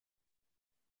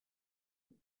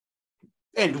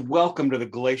And welcome to the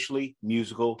Glacially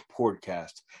Musical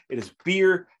Podcast. It is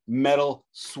beer, metal,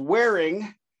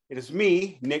 swearing. It is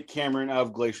me, Nick Cameron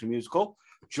of Glacially Musical,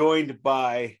 joined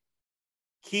by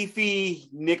Keefe,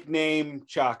 nickname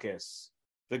Chakas,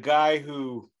 the guy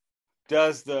who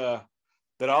does that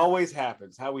always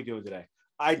happens. How are we doing today?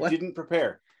 I didn't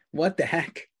prepare. What the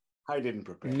heck? I didn't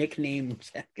prepare. Nickname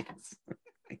Chakas.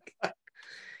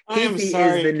 I am Keefe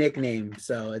sorry. is the nickname,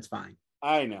 so it's fine.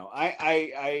 I know.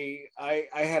 I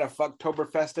had a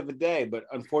Fucktoberfest of a day, but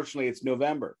unfortunately it's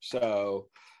November. So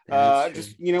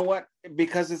just, you know what?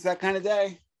 Because it's that kind of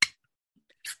day.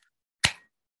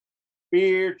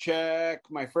 Beer check.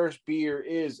 My first beer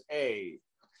is a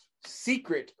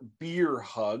Secret Beer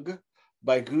Hug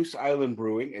by Goose Island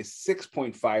Brewing, a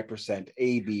 6.5%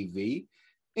 ABV.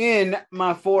 In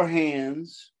my four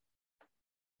hands,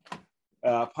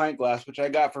 pint glass, which I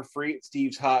got for free at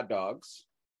Steve's Hot Dogs.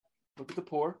 Look at the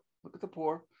pour. Look at the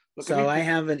pour. So I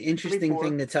have an interesting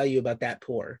thing to tell you about that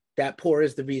pour. That pour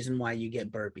is the reason why you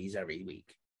get burpees every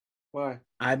week. Why?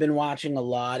 I've been watching a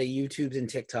lot of YouTubes and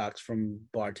TikToks from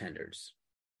bartenders,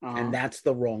 and that's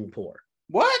the wrong pour.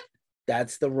 What?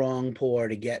 That's the wrong pour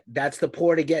to get. That's the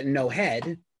pour to get no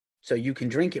head, so you can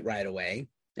drink it right away.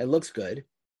 It looks good,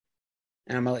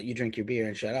 and I'm gonna let you drink your beer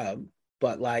and shut up.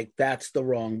 But like, that's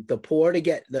the pour to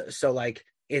get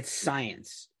it's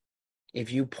science.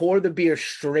 If you pour the beer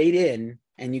straight in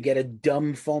and you get a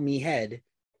dumb foamy head,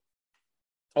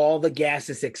 all the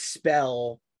gases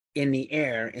expel in the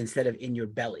air instead of in your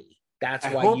belly. That's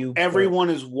why everyone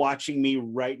is watching me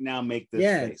right now make this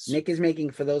face. Nick is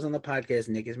making, for those on the podcast,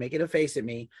 Nick is making a face at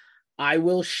me. I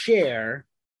will share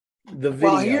the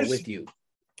video with you.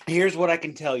 Here's what I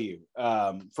can tell you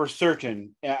for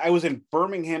certain. I was in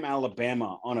Birmingham,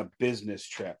 Alabama on a business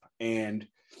trip, and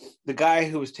the guy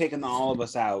who was taking all of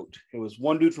us out, it was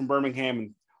one dude from Birmingham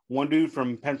and one dude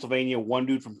from Pennsylvania, one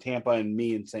dude from Tampa, and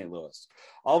me in St. Louis.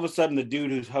 All of a sudden, the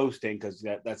dude who's hosting, because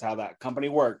that's how that company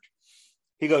worked,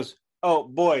 he goes, "Oh,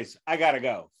 boys, I got to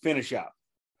go. Finish up."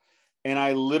 And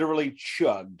I literally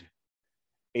chugged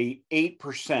a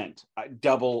 8%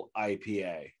 double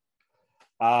IPA.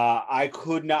 I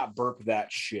could not burp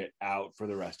that shit out for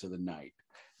the rest of the night.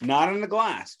 Not in the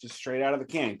glass, just straight out of the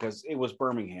can, because it was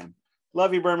Birmingham.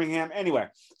 Love you, Birmingham. Anyway,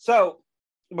 so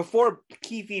before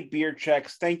Keefe Beer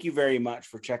Checks, thank you very much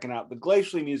for checking out the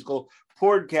Glacially Musical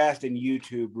podcast and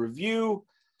YouTube review.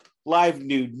 Live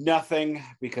nude nothing,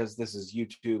 because this is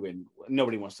YouTube and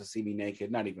nobody wants to see me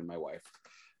naked, not even my wife.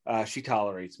 She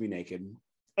tolerates me naked.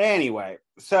 Anyway,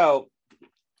 so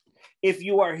if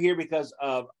you are here because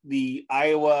of the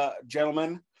Iowa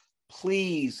gentleman,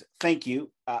 please, thank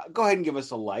you. Go ahead and give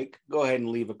us a like. Go ahead and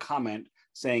leave a comment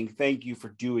saying thank you for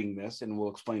doing this, and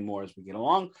we'll explain more as we get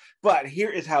along. But here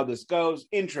is how this goes.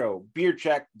 Intro, beer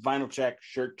check, vinyl check,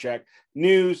 shirt check,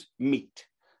 news, meat.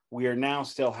 We are now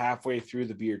still halfway through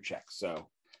the beer check. So,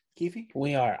 Keefe?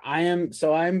 We are. I'm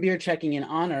beer checking in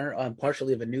honor,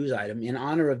 partially of a news item, in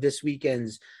honor of this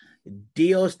weekend's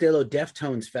Dios de los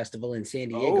Deftones Festival in San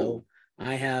Diego. Oh.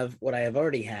 I have what I have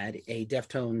already had, a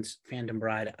Deftones Phantom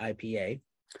Bride IPA.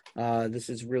 This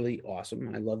is really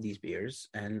awesome. I love these beers,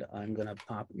 and I'm gonna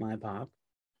pop my pop.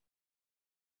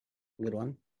 Good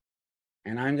one.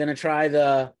 And I'm gonna try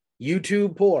the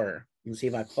YouTube pour and see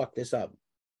if I fuck this up.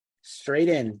 Straight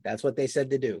in. That's what they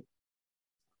said to do.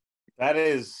 That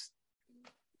is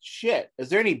shit. Is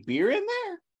there any beer in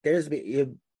there?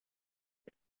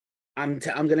 I'm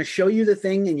gonna show you the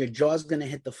thing, and your jaw's gonna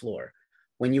hit the floor.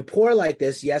 When you pour like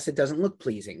this, yes, it doesn't look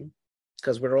pleasing,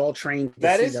 because we're all trained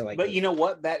to see that like but this. You know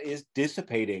what? That is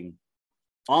dissipating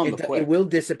on the quick. It will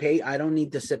dissipate. I don't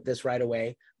need to sip this right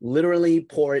away. Literally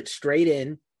pour it straight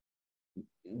in,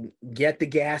 get the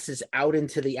gases out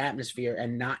into the atmosphere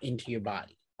and not into your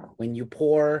body. When you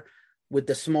pour with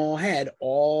the small head,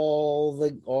 all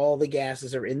the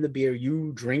gases are in the beer.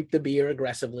 You drink the beer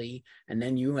aggressively, and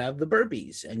then you have the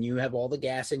burpees, and you have all the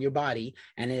gas in your body.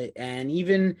 And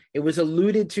it was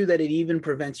alluded to that it even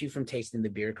prevents you from tasting the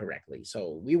beer correctly.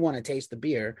 So we want to taste the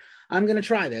beer. I'm going to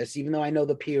try this, even though I know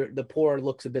the pour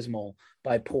looks abysmal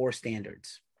by pour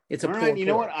standards. It's all right. You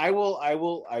know what? I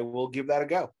will give that a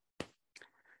go.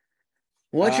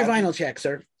 What's your vinyl check,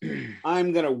 sir?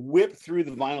 I'm going to whip through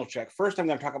the vinyl check. First, I'm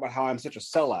going to talk about how I'm such a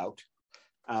sellout.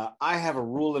 I have a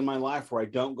rule in my life where I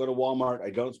don't go to Walmart. I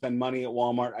don't spend money at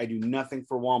Walmart. I do nothing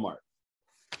for Walmart.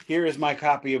 Here is my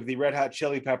copy of the Red Hot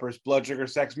Chili Peppers Blood Sugar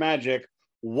Sex Magic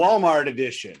Walmart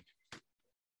edition.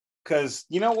 Because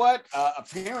you know what?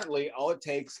 Apparently, all it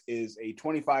takes is a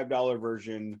 $25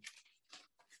 version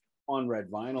on red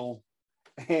vinyl,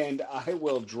 and I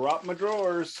will drop my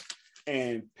drawers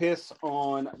and piss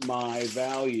on my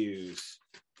values.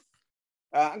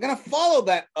 I'm going to follow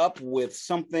that up with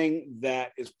something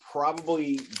that is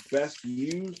probably best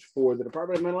used for the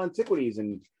Department of Mental Antiquities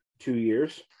in 2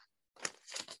 years.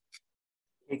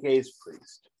 KK's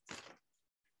Priest.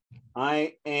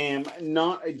 I am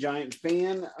not a giant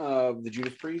fan of the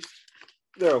Judas Priest.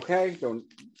 They're okay.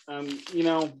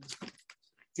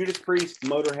 Judas Priest,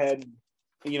 Motorhead.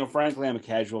 Frankly, I'm a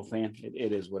casual fan.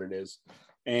 It is what it is.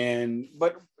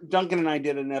 But Duncan and I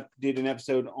did an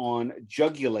episode on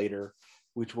Jugulator,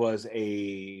 which was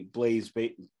a a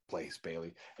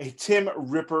Tim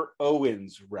Ripper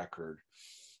Owens record.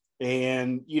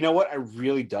 And you know what? I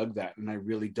really dug that, and I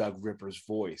really dug Ripper's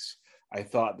voice. I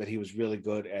thought that he was really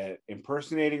good at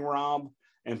impersonating Rob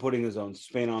and putting his own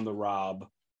spin on the Rob.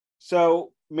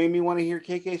 So made me want to hear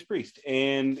KK's Priest.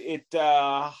 And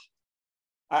I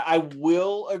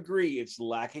will agree it's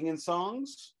lacking in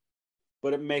songs,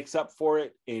 but it makes up for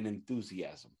it in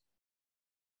enthusiasm.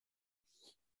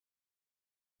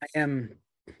 I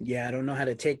don't know how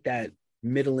to take that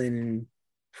middling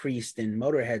Priest and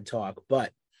Motorhead talk,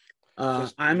 but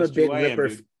I'm a big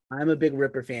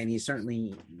Ripper fan. He's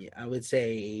certainly, I would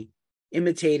say,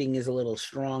 imitating is a little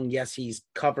strong. Yes, he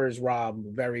covers Rob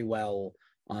very well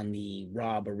on the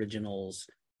Rob originals.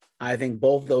 I think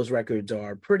both those records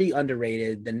are pretty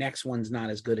underrated. The next one's not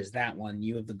as good as that one.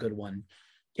 You have the good one.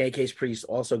 KK's Priest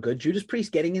also good. Judas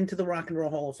Priest getting into the Rock and Roll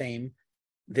Hall of Fame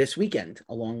this weekend.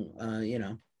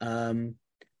 KK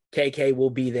will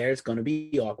be there. It's going to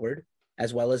be awkward,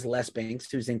 as well as Les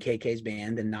Banks, who's in KK's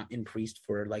band and not in Priest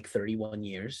for like 31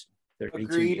 years.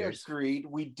 32 years. Agreed.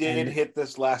 We did hit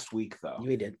this last week, though.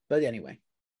 We did. But anyway,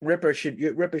 Ripper should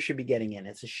be getting in.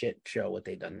 It's a shit show what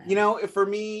they've done now. For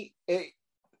me,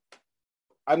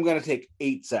 I'm going to take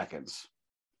 8 seconds.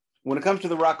 When it comes to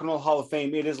the Rock and Roll Hall of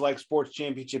Fame, it is like sports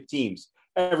championship teams.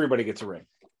 Everybody gets a ring.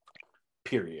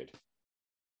 Period.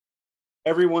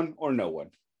 Everyone or no one.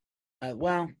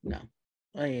 No.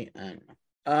 I don't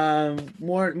know.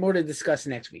 More to discuss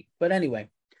next week. But anyway.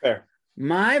 Fair.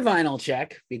 My vinyl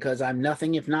check, because I'm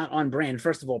nothing if not on brand.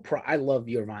 First of all, I love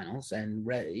your vinyls, and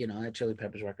that Chili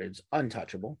Peppers record's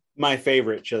untouchable. My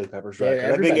favorite Chili Peppers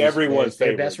record. I think everyone's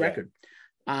favorite. Their best record.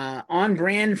 On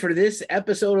brand for this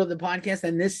episode of the podcast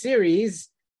and this series,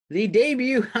 the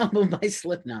debut album by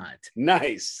Slipknot.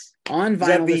 Nice. On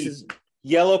vinyl, this is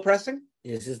yellow pressing?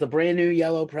 This is the brand new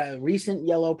recent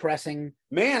yellow pressing.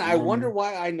 Man, I wonder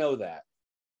why I know that.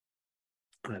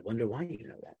 I wonder why you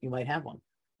know that. You might have one.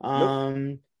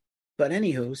 Nope. But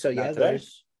anywho, so yeah,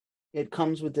 it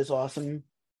comes with this awesome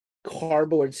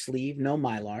cardboard sleeve, no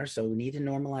Mylar, so we need to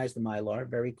normalize the Mylar.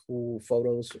 Very cool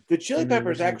photos. The Chili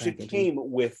Peppers actually came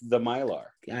with the Mylar.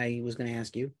 I was going to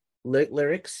ask you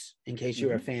lyrics, in case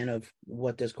you're a fan of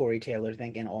What Does Corey Taylor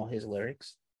Think and all his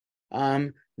lyrics.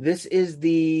 This is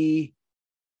the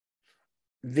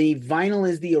vinyl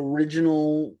is the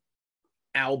original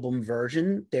album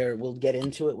version. We'll get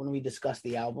into it when we discuss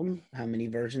the album, how many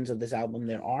versions of this album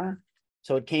there are.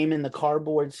 So it came in the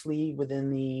cardboard sleeve within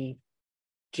the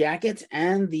jacket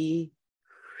and the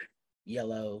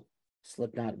yellow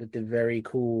Slipknot with the very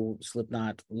cool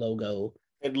Slipknot logo.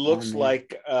 It looks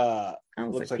like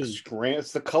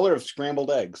it's the color of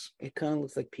scrambled eggs. It kind of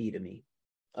looks like pee to me.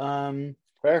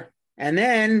 Fair. And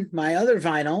then my other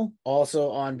vinyl,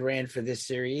 also on brand for this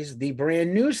series, the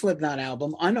brand new Slipknot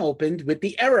album, unopened with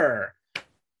The Error.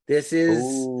 This is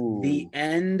The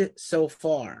End So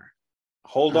Far.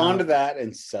 Hold on to that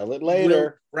and sell it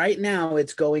later. Right now,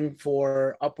 it's going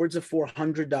for upwards of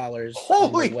 $400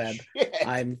 Holy on the web. Shit.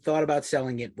 I thought about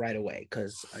selling it right away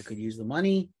because I could use the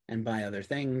money and buy other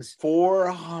things.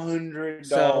 $400.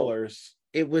 So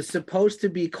it was supposed to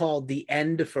be called The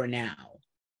End For Now.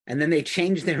 And then they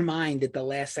changed their mind at the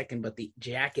last second, but the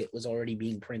jacket was already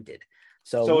being printed.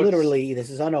 So literally, this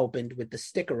is unopened with the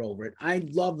sticker over it. I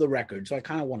love the record, so I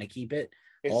kind of want to keep it.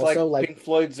 It's also, like Pink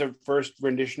Floyd's first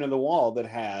rendition of The Wall that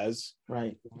has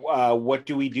What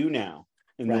Do We Do Now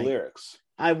in the lyrics.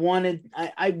 I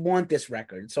want this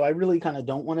record, so I really kind of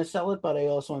don't want to sell it, but I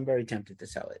also am very tempted to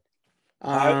sell it.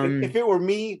 If it were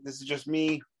me, this is just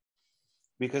me,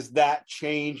 because that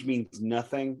change means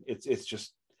nothing. It's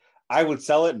just I would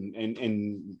sell it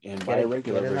and buy a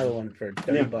regular version. Another one for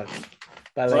 $30.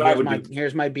 By the way,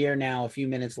 here's my beer now. A few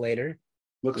minutes later.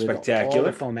 Looks spectacular. All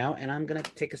the foam out, and I'm gonna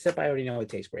take a sip. I already know it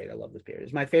tastes great. I love this beer.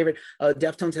 It's my favorite.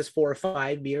 Deftones has 4 or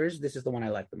 5 beers. This is the one I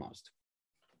like the most.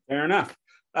 Fair enough.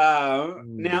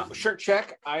 Now, shirt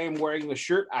check. I am wearing the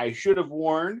shirt I should have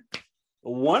worn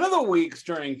one of the weeks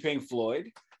during Pink Floyd.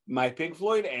 My Pink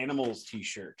Floyd Animals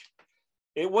t-shirt.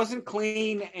 It wasn't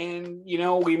clean, and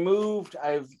we moved.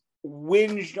 I've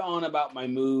whinged on about my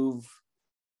move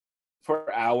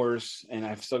for hours, and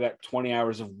I've still got 20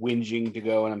 hours of whinging to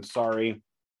go, and I'm sorry.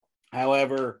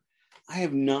 However, I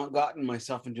have not gotten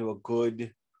myself into a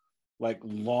good like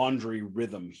laundry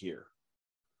rhythm here.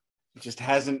 It just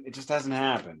hasn't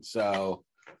happened. So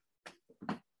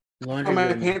Laundry my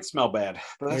Rhythm. pants smell bad,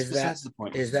 but that's besides the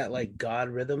point. Is that like God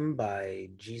Rhythm by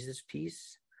Jesus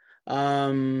Piece?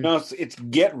 No, it's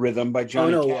Get Rhythm by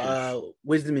Johnny Cash.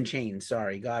 Wisdom in Chains.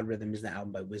 Sorry, God Rhythm is the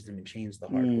album by Wisdom in Chains, the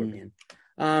hardcore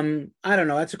band. I don't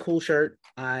know. That's a cool shirt.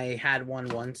 I had one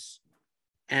once,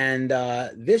 and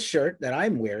this shirt that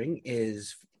I'm wearing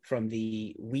is from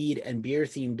the weed and beer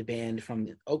themed band from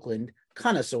Oakland,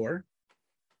 Connoisseur,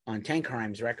 on Tank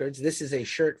Crimes Records. This is a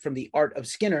shirt from the Art of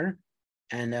Skinner,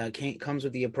 and comes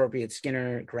with the appropriate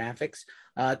Skinner graphics.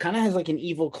 Kind of has like an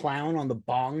evil clown on the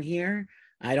bong here.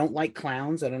 I don't like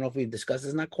clowns. I don't know if we've discussed this.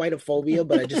 It's not quite a phobia,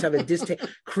 but I just have a distaste.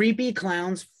 Creepy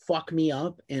clowns fuck me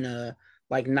up in a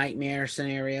like nightmare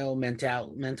scenario,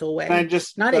 mental way. Let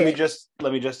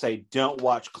me just say, don't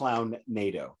watch Clown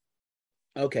NATO.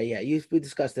 Okay, yeah, we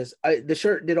discussed this. The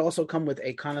shirt did also come with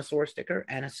a Connoisseur sticker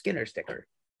and a Skinner sticker,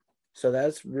 so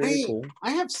that's really cool.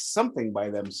 I have something by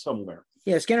them somewhere.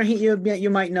 Yeah, Skinner. You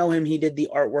might know him. He did the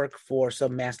artwork for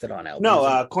some Mastodon albums.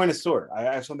 No, Connoisseur. I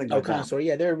have something. Oh, Connoisseur.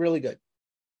 Yeah, they're really good.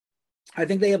 I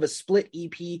think they have a split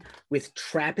EP with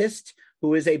Trappist,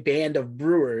 who is a band of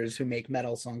brewers who make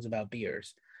metal songs about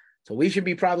beers. So we should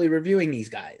be probably reviewing these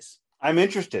guys. I'm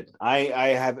interested. I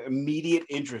have immediate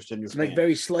interest in this. Like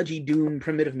very sludgy doom,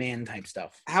 primitive man type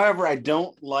stuff. However, I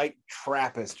don't like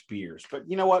Trappist beers, but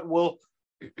you know what?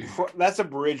 That's a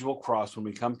bridge we'll cross when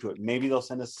we come to it. Maybe they'll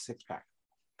send us a 6-pack.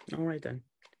 All right then.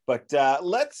 But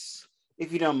let's,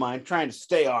 if you don't mind, trying to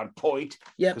stay on point.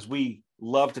 Yeah. Because we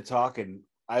love to talk, and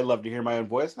I love to hear my own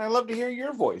voice, and I love to hear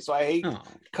your voice. So I hate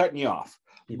cutting you off.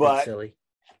 But silly.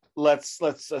 Let's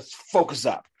focus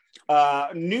up.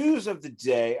 News of the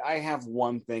day. I have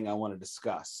one thing I want to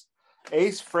discuss.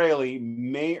 Ace Frehley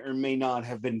may or may not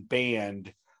have been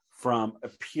banned from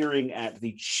appearing at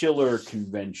the Chiller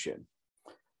convention.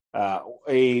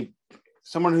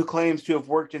 Someone who claims to have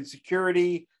worked in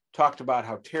security talked about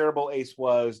how terrible Ace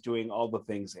was, doing all the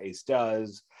things Ace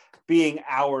does, being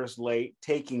hours late,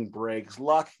 taking breaks,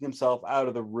 locking himself out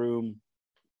of the room,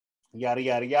 yada,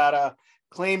 yada, yada,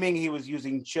 claiming he was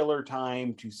using Chiller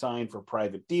time to sign for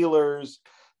private dealers,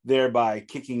 thereby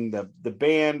kicking the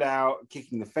band out,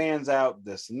 kicking the fans out,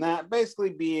 this and that, basically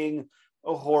being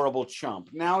a horrible chump.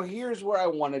 Now, here's where I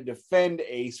want to defend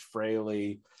Ace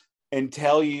Frehley and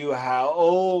tell you how,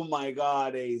 oh my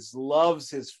God, Ace loves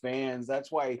his fans.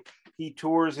 That's why he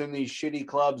tours in these shitty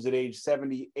clubs at age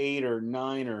 78 or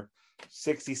 9 or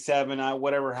 67,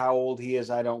 whatever how old he is,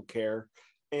 I don't care.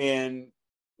 And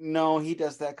no, he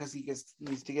does that because he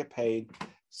needs to get paid.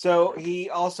 So he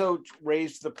also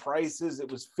raised the prices. It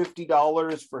was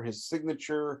 $50 for his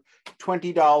signature,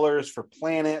 $20 for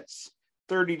planets,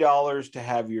 $30 to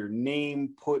have your name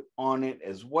put on it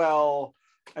as well.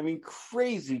 I mean,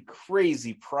 crazy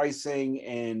pricing.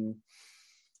 And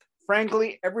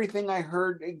frankly, everything I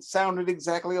heard, it sounded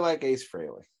exactly like Ace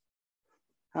Frehley.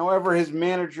 However, his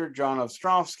manager, John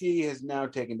Ostrovsky, has now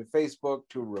taken to Facebook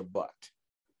to rebut.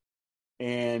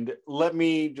 And let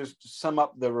me just sum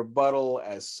up the rebuttal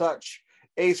as such.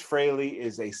 Ace Frehley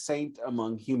is a saint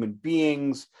among human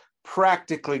beings,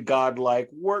 practically godlike,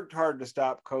 worked hard to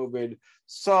stop COVID,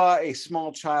 saw a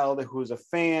small child who was a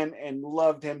fan and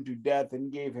loved him to death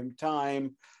and gave him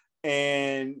time,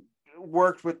 and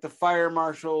worked with the fire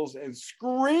marshals and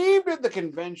screamed at the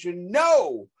convention,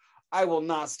 "No, I will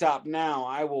not stop now.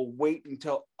 I will wait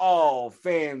until all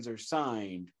fans are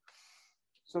signed."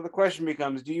 So the question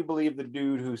becomes, do you believe the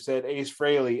dude who said Ace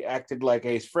Frehley acted like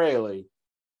Ace Frehley?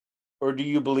 Or do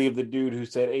you believe the dude who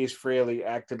said Ace Frehley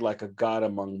acted like a god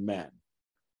among men?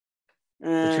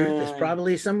 The truth is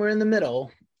probably somewhere in the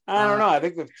middle. I don't know. I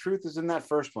think the truth is in that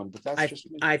first one, but that's just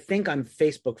me. I think I'm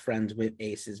Facebook friends with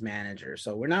Ace's manager.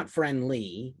 So we're not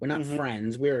friendly. We're not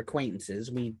friends. We're acquaintances.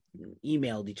 We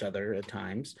emailed each other at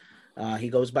times. He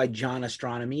goes by John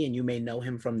Astronomy, and you may know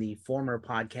him from the former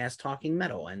podcast Talking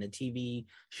Metal and the TV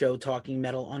show Talking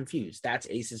Metal on Fuse. That's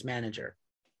Ace's manager.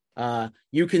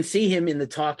 You can see him in the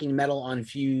Talking Metal on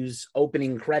Fuse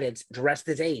opening credits dressed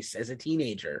as Ace as a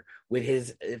teenager with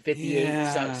his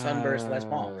 58 Sunburst Les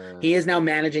Paul. He is now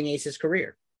managing Ace's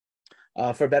career,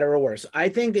 for better or worse. I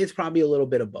think it's probably a little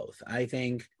bit of both. I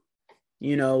think,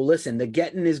 listen, the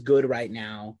getting is good right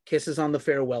now. Kisses on the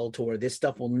farewell tour. This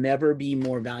stuff will never be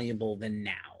more valuable than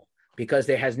now because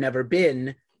there has never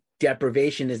been.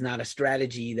 Deprivation is not a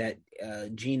strategy that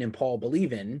Gene and Paul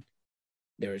believe in.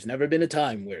 There has never been a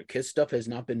time where Kiss stuff has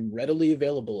not been readily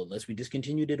available unless we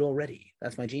discontinued it already.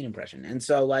 That's my Gene impression. And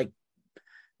so,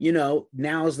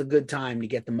 now's the good time to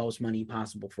get the most money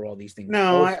possible for all these things.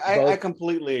 No, I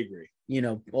completely agree.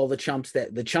 All the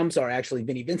chumps are actually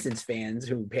Vinnie Vincent's fans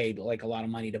who paid like a lot of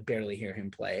money to barely hear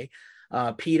him play.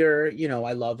 Peter,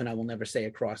 I love and I will never say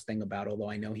a cross thing about, although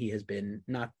I know he has been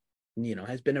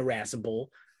has been irascible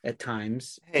at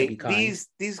times. Hey,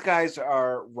 these guys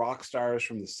are rock stars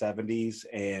from the 70s,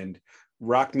 and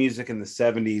rock music in the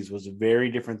 70s was a very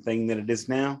different thing than it is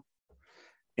now.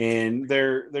 And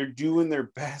they're doing their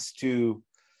best to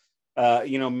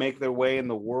make their way in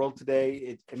the world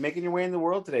today. Making your way in the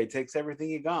world today takes everything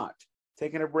you got.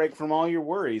 Taking a break from all your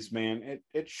worries, man,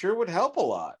 it sure would help a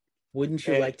lot. Wouldn't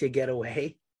you like to get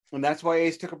away? And that's why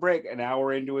Ace took a break an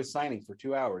hour into his signing for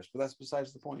 2 hours. But that's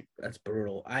besides the point. That's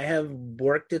brutal. I have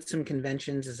worked at some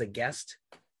conventions as a guest,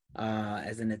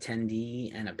 as an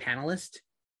attendee and a panelist.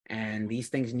 And these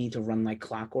things need to run like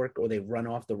clockwork, or they run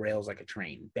off the rails like a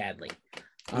train badly.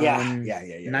 Yeah.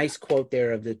 Nice quote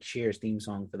there of the Cheers theme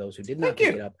song for those who did not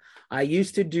pick it up. I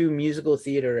used to do musical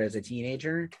theater as a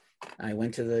teenager. I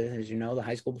went to the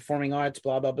High School Performing Arts,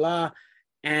 blah, blah, blah.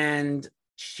 And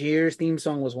Cheers theme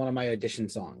song was one of my audition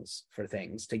songs for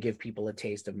things to give people a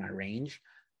taste of my range.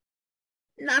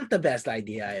 Not the best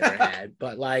idea I ever had,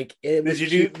 but like it was.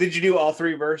 Did you do all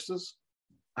 3 verses?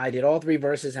 I did all 3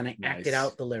 verses and I acted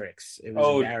out the lyrics. It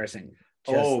was embarrassing.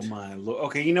 Oh my Lord.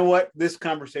 Okay, you know what? This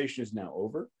conversation is now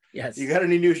over. Yes. You got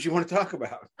any news you want to talk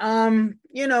about?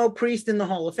 Priest in the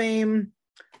Hall of Fame.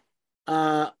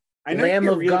 I know Lamb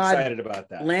you're of really God, excited about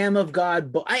that. Lamb of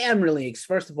God. But I am really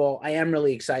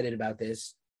excited about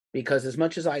this because as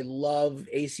much as I love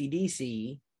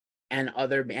AC/DC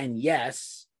and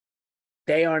yes,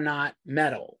 they are not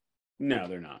metal. No,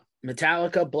 they're not.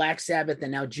 Matallica, Black Sabbath,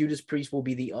 and now Judas Priest will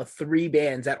be the 3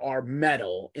 bands that are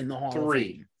metal in the Hall of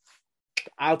Fame.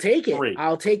 I'll take it. 3.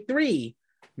 I'll take 3.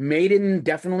 Maiden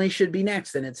definitely should be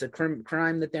next, and it's a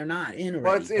crime that they're not in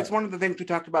already. Well, it's one of the things we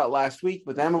talked about last week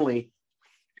with Emily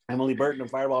Burton of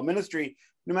Fireball Ministry.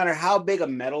 No matter how big a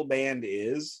metal band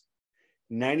is,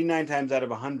 99 times out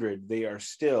of 100, they are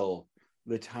still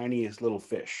the tiniest little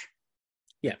fish.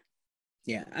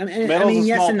 Yeah. I mean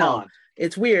yes and no. Pond.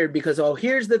 It's weird because,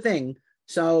 here's the thing.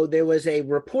 So there was a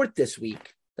report this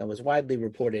week that was widely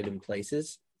reported in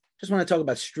places. Just want to talk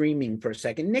about streaming for a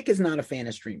second. Nick is not a fan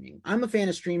of streaming. I'm a fan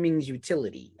of streaming's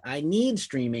utility. I need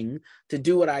streaming to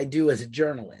do what I do as a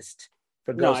journalist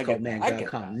for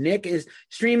ghostcultmag.com. Nick is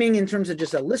streaming in terms of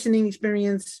just a listening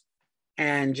experience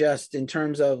and just in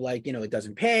terms of it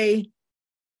doesn't pay.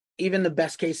 Even the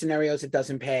best case scenarios, it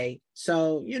doesn't pay.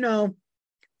 So,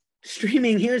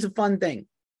 streaming, here's a fun thing.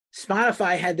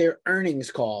 Spotify had their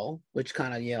earnings call, which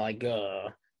kind of,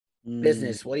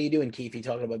 business. What are you doing, Keith? You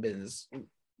talking about business?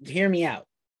 Hear me out.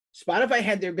 Spotify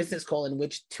had their business call in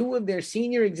which 2 of their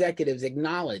senior executives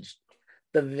acknowledged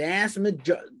the vast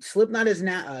majority. Slipknot is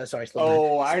now, Slipknot.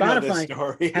 Oh, I know this Spotify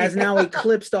story. has now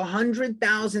eclipsed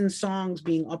 100,000 songs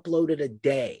being uploaded a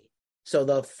day. So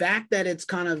the fact that it's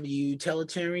kind of a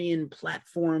utilitarian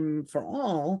platform for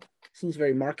all seems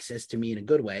very Marxist to me in a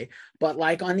good way. But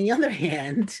on the other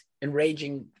hand,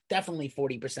 enraging definitely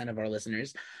 40% of our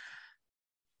listeners,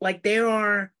 there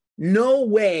are no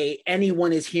way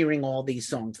anyone is hearing all these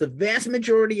songs. The vast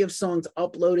majority of songs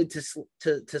uploaded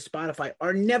to Spotify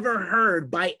are never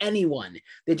heard by anyone.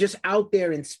 They're just out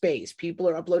there in space. People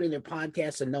are uploading their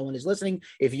podcasts and no one is listening.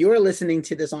 If you're listening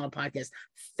to this on a podcast,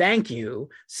 thank you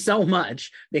so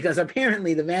much, because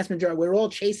apparently the vast majority, we're all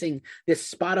chasing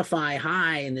this Spotify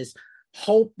high and this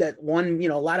hope that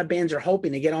a lot of bands are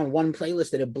hoping to get on one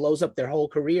playlist that it blows up their whole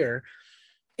career.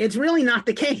 It's really not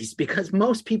the case, because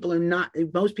most people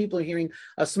are hearing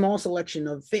a small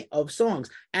selection of songs.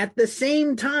 At the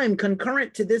same time,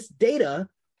 concurrent to this data,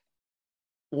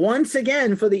 once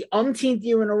again, for the umpteenth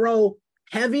year in a row,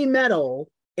 heavy metal,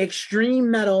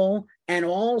 extreme metal, and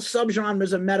all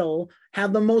subgenres of metal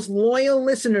have the most loyal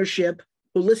listenership,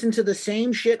 who listen to the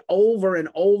same shit over and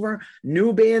over.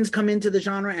 New bands come into the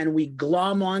genre and we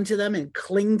glom onto them and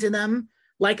cling to them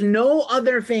like no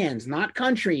other fans, not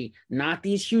country, not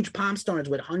these huge pop stars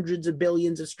with hundreds of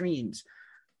billions of streams.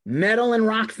 Metal and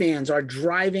rock fans are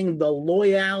driving the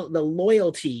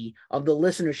loyalty of the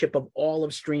listenership of all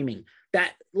of streaming.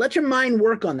 Let your mind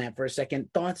work on that for a second.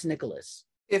 Thoughts, Nicholas?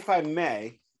 If I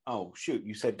may. Oh, shoot.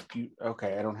 You said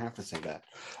okay. I don't have to say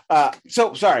that.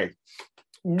 So sorry.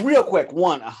 Real quick.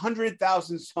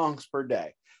 100,000 songs per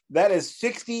day. That is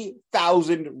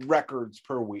 60,000 records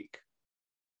per week.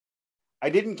 I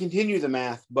didn't continue the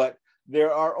math, but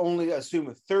there are only,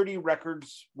 assume, 30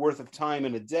 records worth of time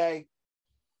in a day.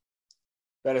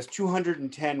 That is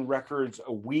 210 records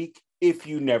a week if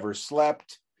you never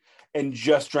slept and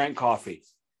just drank coffee.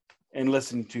 and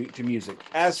listen to music.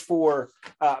 As for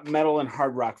metal and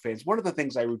hard rock fans, one of the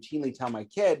things I routinely tell my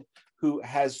kid, who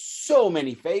has so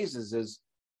many phases, is,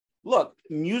 look,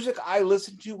 music I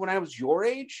listened to when I was your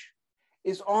age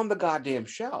is on the goddamn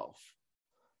shelf.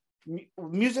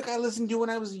 Music I listened to when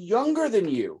I was younger than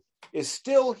you is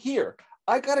still here.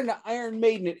 I got into Iron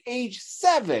Maiden at age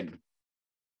 7.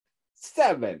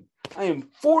 I am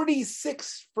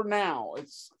 46 for now.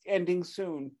 It's ending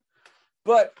soon.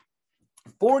 But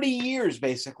 40 years,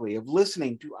 basically, of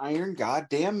listening to Iron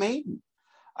Goddamn Maiden.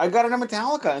 I got into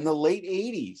Metallica in the late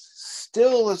 80s,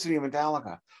 still listening to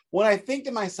Metallica. When I think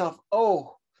to myself,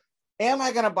 oh, am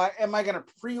I going to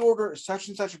pre-order such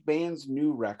and such band's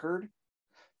new record?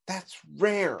 That's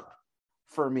rare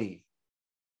for me.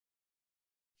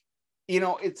 You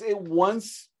know,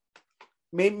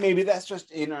 maybe that's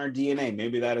just in our DNA.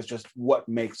 Maybe that is just what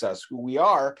makes us who we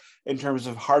are in terms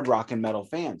of hard rock and metal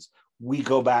fans. We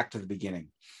go back to the beginning.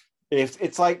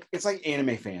 It's like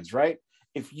anime fans, right?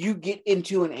 If you get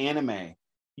into an anime,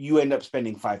 you end up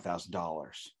spending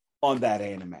 $5,000 on that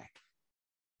anime.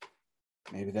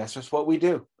 Maybe that's just what we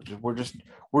do. We're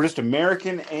just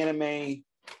American anime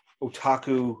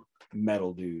otaku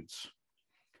metal dudes.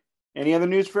 Any other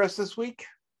news for us this week?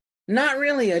 Not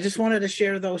really. I just wanted to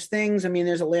share those things. I mean,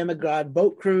 there's a Lamb of God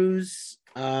boat cruise.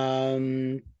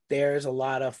 There's a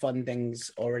lot of fun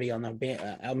things already on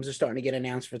the albums are starting to get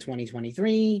announced for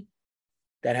 2023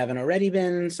 that haven't already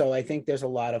been. So I think there's a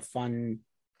lot of fun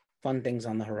things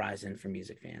on the horizon for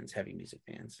music fans, heavy music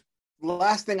fans.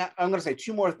 Last thing, I'm going to say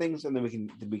 2 more things, and then we can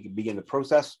begin the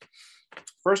process.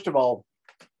 First of all,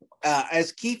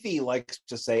 as Keefe likes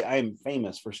to say, I am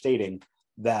famous for stating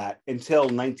that until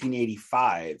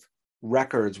 1985,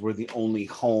 records were the only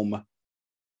home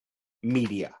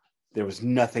media. There was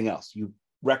nothing else.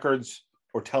 Records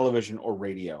or television or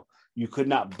radio. You could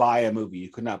not buy a movie. You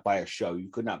could not buy a show. You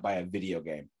could not buy a video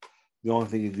game. The only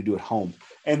thing you could do at home.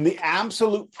 And the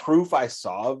absolute proof I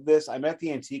saw of this, I'm at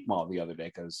the Antique Mall the other day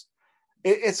because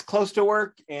it's close to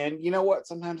work. And you know what?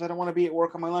 Sometimes I don't want to be at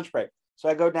work on my lunch break. So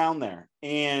I go down there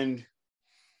and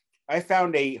I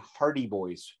found a Hardy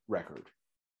Boys record.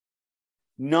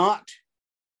 Not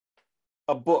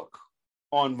a book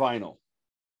on vinyl.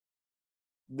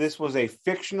 This was a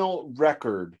fictional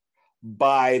record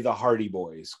by the Hardy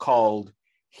Boys called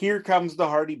Here Comes the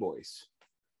Hardy Boys.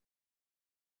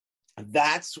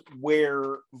 That's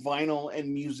where vinyl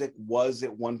and music was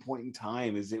at one point in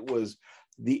time, is it was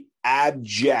the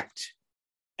abject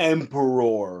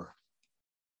emperor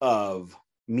of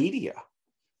media.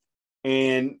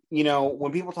 And, you know,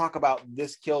 when people talk about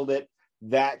this killed it,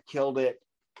 that killed it,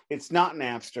 it's not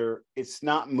Napster, it's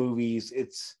not movies,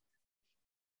 it's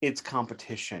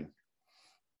competition.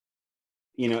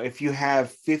 You know, if you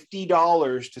have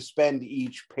 $50 to spend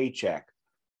each paycheck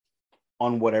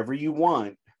on whatever you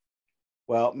want,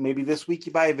 well, maybe this week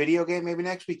you buy a video game, maybe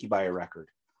next week you buy a record.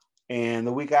 And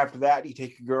the week after that, you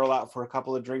take your girl out for a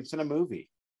couple of drinks and a movie.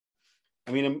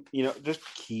 I mean, you know, just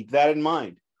keep that in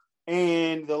mind.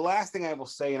 And the last thing I will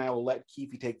say, and I will let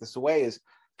Keefe take this away, is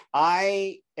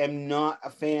I am not a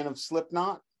fan of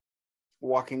Slipknot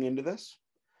walking into this.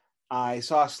 I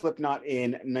saw Slipknot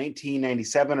in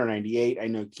 1997 or 98. I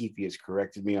know Keefe has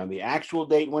corrected me on the actual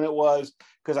date when it was,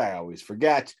 because I always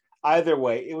forget. Either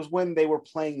way, it was when they were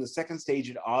playing the second stage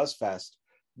at Ozfest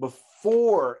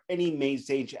before any main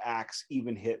stage acts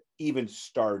even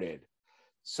started.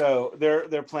 So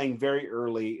they're playing very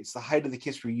early. It's the height of the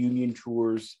Kiss reunion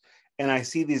tours. And I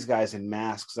see these guys in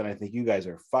masks and I think, you guys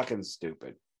are fucking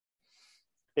stupid.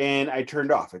 And I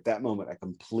turned off at that moment. I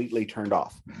completely turned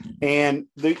off. And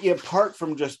apart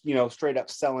from just, you know, straight up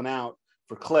selling out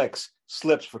for clicks,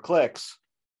 slips for clicks,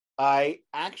 I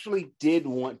actually did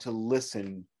want to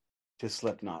listen to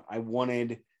Slipknot. I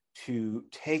wanted to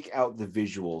take out the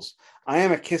visuals. I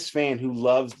am a Kiss fan who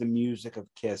loves the music of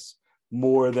Kiss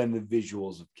more than the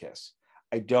visuals of Kiss.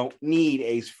 I don't need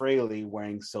Ace Frehley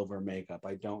wearing silver makeup.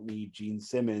 I don't need Gene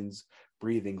Simmons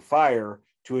breathing fire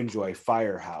to enjoy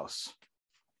Firehouse.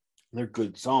 They're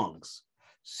good songs.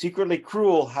 Secretly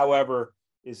Cruel, however,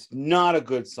 is not a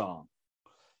good song.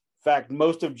 In fact,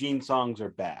 most of Gene's songs are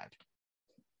bad.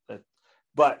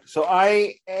 But so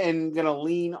I am going to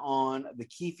lean on the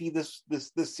Keefe this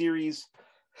series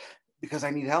because I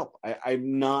need help.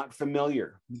 I'm not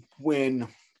familiar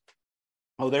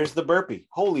there's the burpee.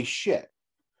 Holy shit.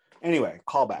 Anyway,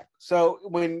 callback. So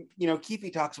when, you know,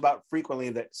 Keefe talks about frequently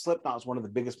that Slipknot is one of the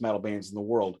biggest metal bands in the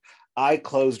world, I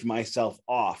closed myself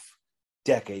off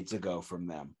decades ago from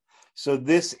them. So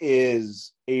this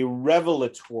is a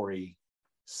revelatory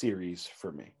series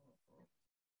for me.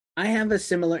 I have a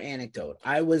similar anecdote.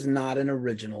 I was not an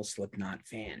original Slipknot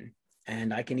fan.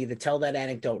 And I can either tell that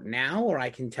anecdote now or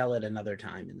I can tell it another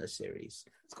time in the series.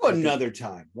 Let's go another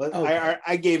time. Okay.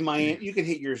 I gave my. You can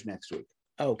hit yours next week.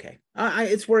 Okay.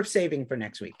 It's worth saving for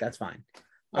next week. That's fine.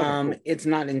 Okay, cool. It's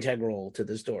not integral to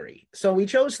the story. So we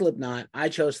chose Slipknot. I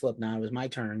chose Slipknot. It was my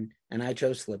turn, and I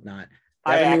chose Slipknot.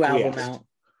 They have a new album out.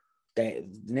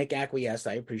 Nick acquiesced.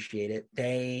 I appreciate it.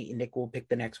 Nick will pick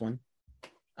the next one.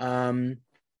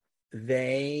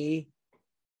 They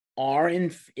are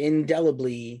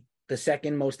indelibly the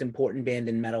second most important band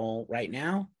in metal right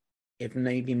now, if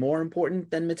maybe more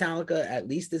important than Metallica, at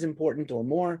least as important or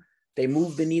more. They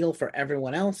move the needle for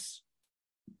everyone else.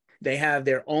 They have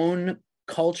their own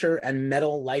culture and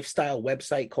metal lifestyle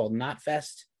website called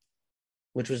Knotfest,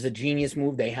 which was a genius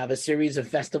move. They have a series of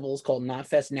festivals called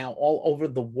Knotfest now all over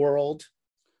the world.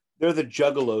 They're the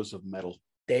juggalos of metal.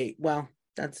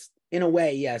 That's in a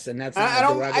way, yes, and that's I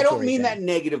don't mean that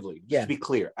negatively. Just to be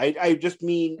clear, I just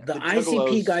mean the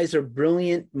ICP guys are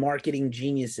brilliant marketing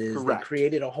geniuses. Correct. They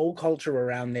created a whole culture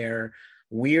around their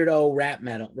weirdo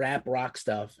rap rock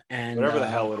stuff, and whatever the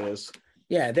hell it is.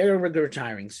 Yeah, they're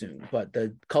retiring soon, but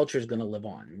the culture is going to live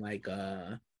on. Like,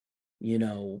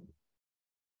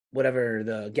 whatever,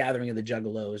 the Gathering of the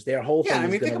Juggalos, their whole thing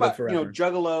is going to live forever.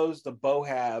 Juggalos, the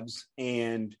Bohabs,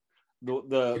 and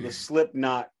the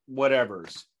Slipknot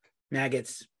whatevers.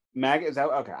 Maggots.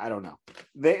 Okay, I don't know.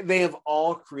 They have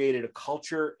all created a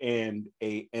culture and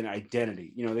an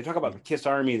identity. They talk about the Kiss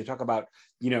Army. They talk about,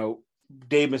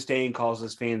 Dave Mustaine calls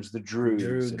his fans the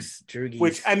Droogs.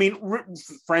 Which, I mean,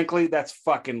 frankly, that's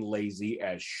fucking lazy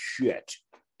as shit,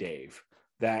 Dave.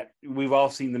 That we've all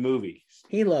seen the movie.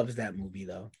 He loves that movie,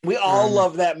 though. We all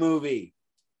love that movie.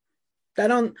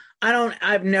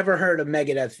 I've never heard a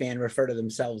Megadeth fan refer to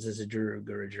themselves as a Droog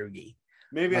or a Droogie.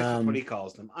 Maybe that's what he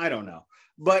calls them. I don't know.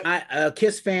 But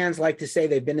Kiss fans like to say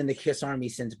they've been in the Kiss Army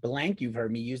since blank. You've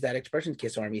heard me use that expression,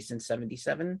 Kiss Army, since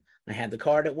 1977. I had the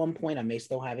card at one point. I may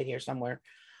still have it here somewhere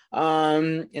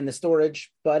in the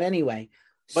storage. But anyway,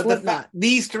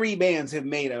 these three bands have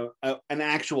made an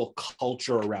actual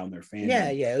culture around their fans. Yeah.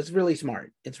 It's really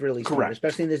smart. It's really smart,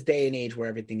 especially in this day and age where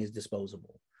everything is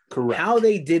disposable. Correct. How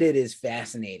they did it is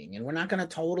fascinating. And we're not going to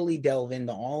totally delve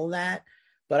into all of that.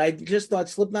 But I just thought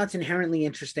Slipknot's inherently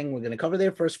interesting. We're going to cover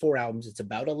their first 4 albums. It's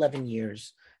about 11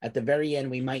 years. At the very end,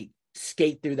 we might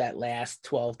skate through that last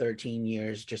 12, 13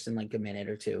 years just in like a minute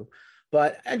or two.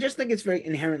 But I just think it's very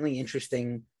inherently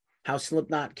interesting how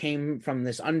Slipknot came from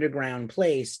this underground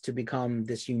place to become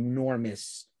this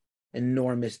enormous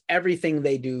everything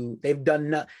they do. They've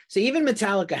done so even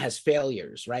Metallica has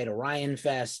failures, right? Orion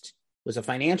Fest was a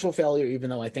financial failure, even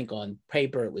though I think on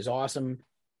paper it was awesome.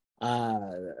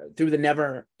 Through the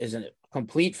Never is a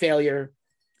complete failure.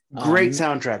 Great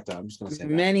soundtrack, though. I'm just gonna say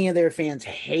many of their fans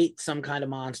hate Some Kind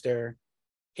of Monster.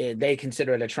 They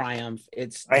consider it a triumph.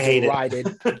 It's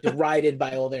derided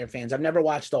by all their fans. I've never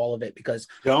watched all of it because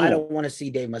I don't want to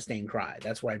see Dave Mustaine cry.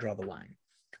 That's where I draw the line.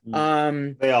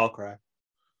 They all cry.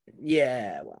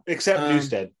 Yeah, well, except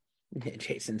Newstead.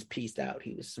 Jason's pieced out.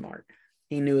 He was smart.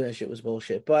 He knew that shit was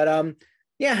bullshit. But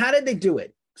how did they do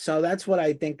it? So that's what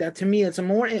I think. That to me, it's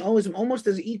almost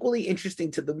as equally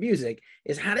interesting to the music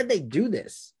is how did they do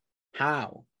this?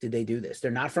 How did they do this?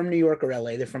 They're not from New York or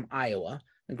LA. They're from Iowa.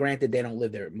 And granted, they don't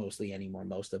live there mostly anymore,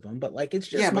 most of them. But like, it's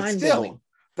just mind-blowing.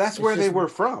 That's where they were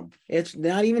from. It's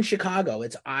not even Chicago.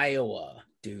 It's Iowa,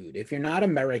 dude. If you're not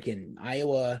American,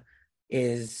 Iowa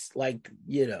is like,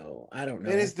 I don't know.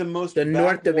 It is the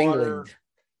north of England.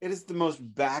 It is the most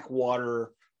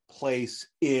backwater place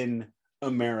in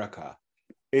America.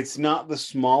 It's not the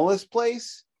smallest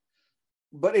place,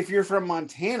 but if you're from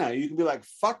Montana, you can be like,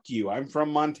 fuck you, I'm from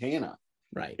Montana.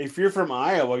 Right. If you're from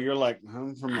Iowa, you're like,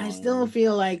 I'm from Iowa. Still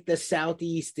feel like the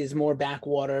Southeast is more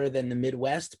backwater than the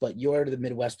Midwest, but you're the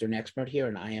Midwestern expert here,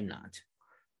 and I am not.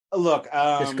 Look,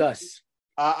 discuss.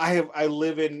 I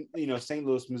live in St.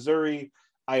 Louis, Missouri.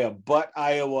 I abut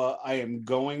Iowa. I am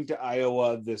going to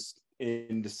Iowa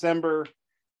in December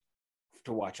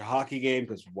to watch a hockey game,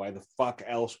 because why the fuck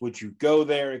else would you go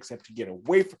there except to get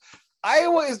away from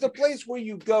Iowa? Is the place where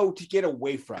you go to get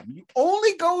away from. You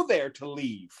only go there to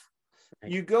leave.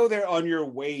 You go there on your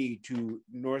way to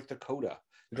North Dakota.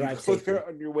 You go there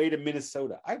on your way to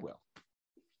Minnesota.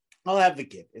 I'll have the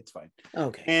kid. It's fine.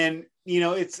 Okay. And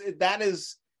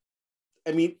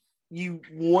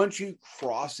once you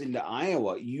cross into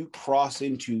Iowa, you cross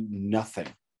into nothing.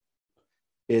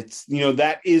 It's,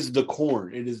 that is the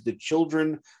corn. It is the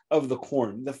children of the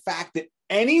corn. The fact that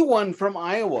anyone from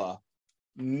Iowa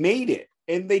made it,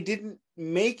 and they didn't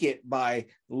make it by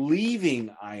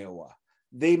leaving Iowa.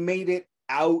 They made it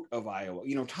out of Iowa.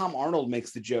 Tom Arnold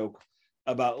makes the joke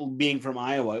about being from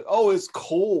Iowa. Oh, it's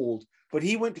cold. but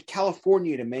he went to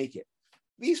California to make it.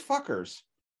 These fuckers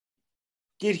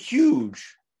get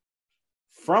huge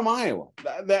from Iowa.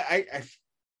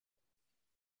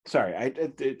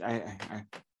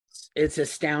 It's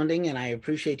astounding, and I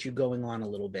appreciate you going on a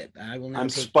little bit. I'm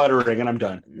sputtering, and I'm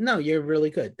done. No, you're really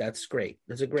good. That's great.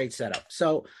 That's a great setup.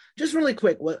 So, just really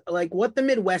quick, what the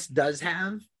Midwest does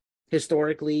have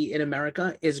historically in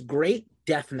America is great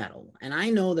death metal, and I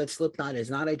know that Slipknot is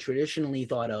not a traditionally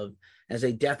thought of as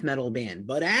a death metal band,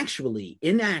 but actually,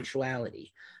 in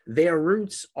actuality, their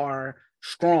roots are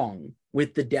strong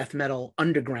with the death metal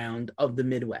underground of the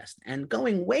Midwest, and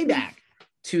going way back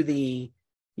to the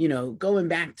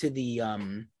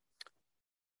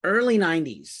early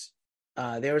 90s,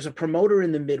 there was a promoter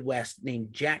in the Midwest named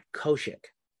Jack Koshik,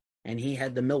 and he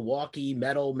had the Milwaukee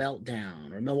Metal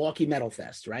Meltdown or Milwaukee Metal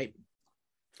Fest, right?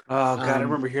 Oh, God, I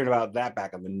remember hearing about that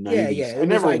back in the 90s. Yeah. I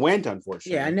never went,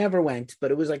 unfortunately. Yeah, I never went, but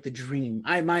it was like the dream.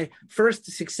 My first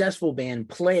successful band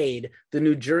played the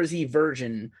New Jersey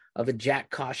version of a Jack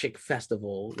Koshik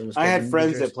festival. I had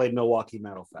friends that played Milwaukee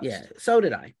Metal Fest. Yeah, so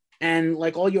did I. And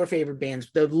like all your favorite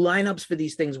bands, the lineups for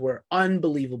these things were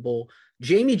unbelievable.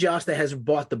 Jamie Josta has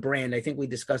bought the brand. I think we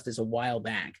discussed this a while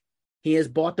back. He has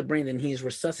bought the brand and he is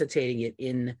resuscitating it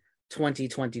in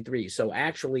 2023. So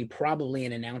actually, probably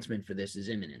an announcement for this is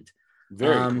imminent.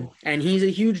 Very cool. And he's a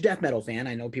huge death metal fan.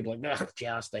 I know people are like,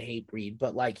 Josta, hate breed,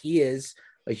 but like he is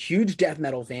a huge death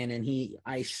metal fan, and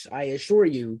I assure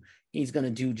you, he's going to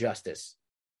do justice.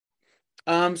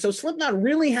 So Slipknot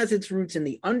really has its roots in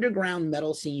the underground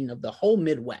metal scene of the whole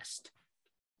Midwest.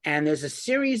 And there's a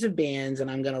series of bands, and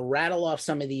I'm going to rattle off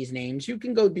some of these names. You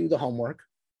can go do the homework.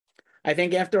 I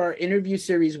think after our interview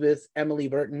series with Emily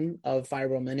Burton of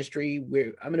Fireball Ministry,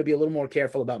 I'm going to be a little more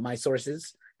careful about my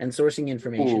sources and sourcing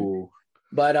information. Ooh.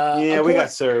 But we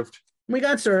got served. We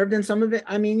got served, and some of it,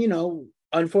 I mean,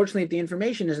 unfortunately, if the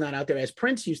information is not out there, as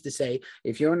Prince used to say,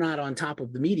 if you're not on top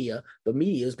of the media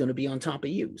is going to be on top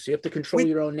of you. So you have to control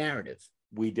your own narrative.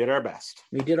 We did our best.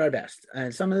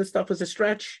 And some of the stuff was a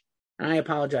stretch, and I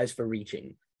apologize for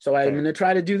reaching. So I'm going to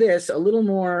try to do this a little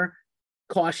more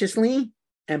cautiously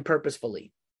and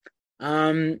purposefully.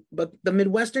 But the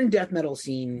Midwestern death metal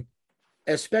scene,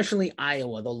 especially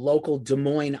Iowa, the local Des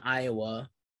Moines, Iowa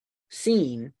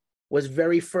scene, was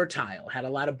very fertile, had a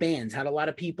lot of bands, had a lot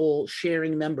of people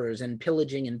sharing members and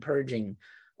pillaging and purging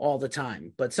all the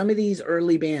time. But some of these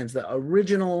early bands, the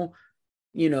original,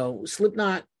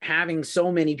 Slipknot having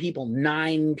so many people,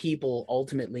 9 people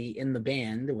ultimately in the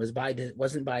band, it was it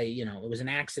was an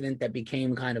accident that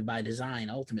became kind of by design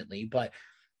ultimately, but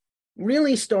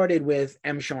really started with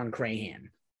M. Sean Crahan,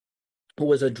 who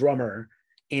was a drummer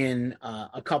in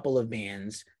a couple of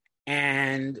bands,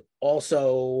 and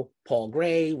also Paul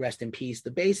Gray, rest in peace,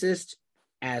 the bassist,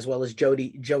 as well as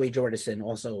Joey Jordison,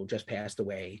 also just passed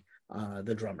away,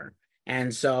 the drummer.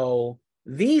 And so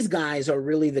these guys are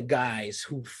really the guys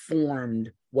who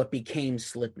formed what became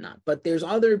Slipknot. But there's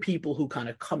other people who kind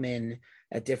of come in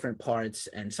at different parts,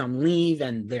 and some leave,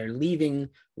 and their leaving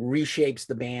reshapes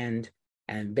the band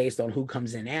and based on who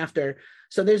comes in after.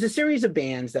 So there's a series of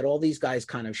bands that all these guys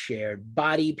kind of shared.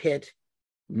 Body Pit,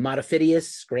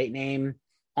 Modifidius, great name.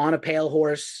 On a Pale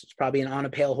Horse, it's probably an On a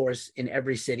Pale Horse in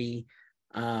every city.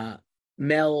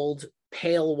 Meld,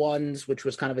 Pale Ones, which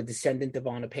was kind of a descendant of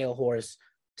On a Pale Horse.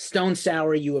 Stone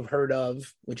Sour, you have heard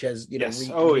of, which has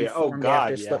reformed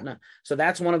after Slipknot. So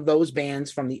that's one of those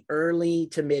bands from the early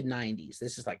to mid 90s.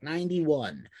 This is like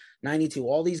 91, 92.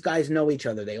 All these guys know each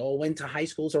other. They all went to high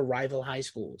schools or rival high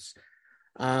schools.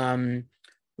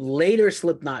 Later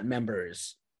Slipknot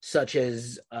members, such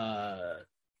as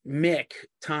Mick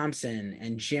Thompson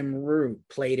and Jim Root,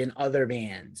 played in other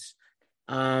bands.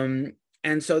 And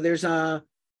so there's a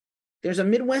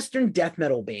Midwestern death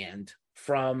metal band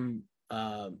from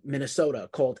Minnesota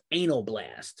called Anal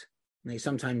Blast. They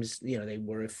sometimes, they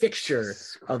were a fixture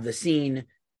of the scene.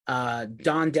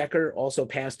 Don Decker also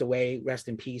passed away, rest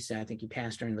in peace. I think he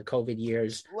passed during the COVID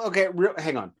years. Okay,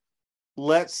 hang on.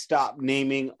 Let's stop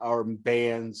naming our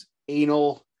bands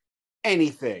anal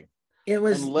anything. It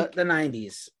was the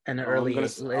 90s and the early.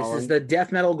 This is the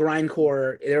death metal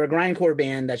grindcore. They're a grindcore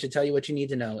band. That should tell you what you need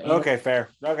to know. Okay, fair.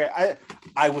 Okay,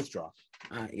 I withdraw.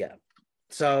 Yeah.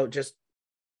 So just,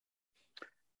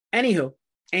 anywho,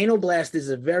 Anal Blast is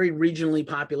a very regionally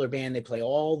popular band. They play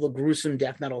all the gruesome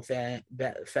death metal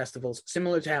festivals,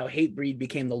 similar to how Hatebreed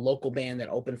became the local band that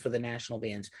opened for the national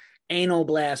bands. Anal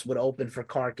Blast would open for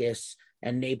Carcass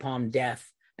and Napalm Death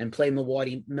and play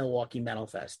Milwaukee Metal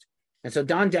Fest. And so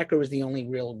Don Decker was the only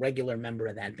real regular member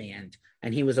of that band.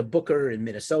 And he was a booker in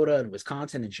Minnesota and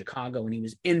Wisconsin and Chicago, and he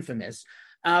was infamous.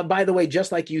 By the way,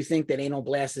 just like you think that Anal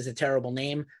Blast is a terrible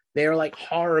name, they're like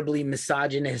horribly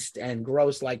misogynist and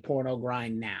gross, like porno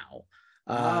grind now.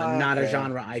 Not a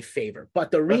genre I favor.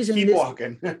 But the reason Let's keep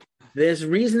walking. this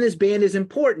reason this band is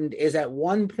important is at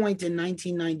one point in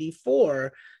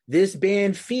 1994, this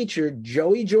band featured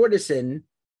Joey Jordison,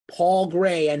 Paul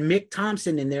Gray, and Mick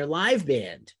Thompson in their live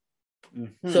band.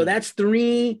 Mm-hmm. So that's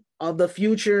 3 of the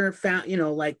future,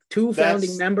 like 2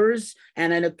 founding members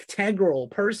and an integral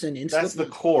person in That's Slipknot.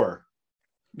 The core.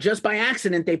 Just by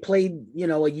accident, they played,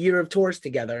 a year of tours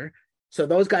together. So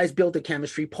those guys built a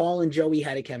chemistry. Paul and Joey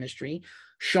had a chemistry.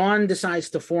 Sean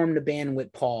decides to form the band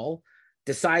with Paul,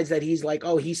 decides that he's like,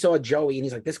 oh, he saw Joey and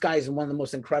he's like, this guy is one of the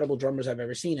most incredible drummers I've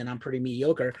ever seen, and I'm pretty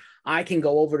mediocre. I can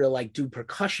go over to like do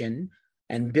percussion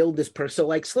and build this. So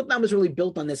like Slipknot was really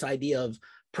built on this idea of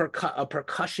a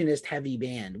percussionist heavy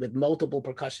band with multiple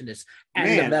percussionists.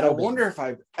 And I wonder if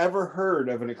I've ever heard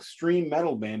of an extreme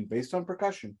metal band based on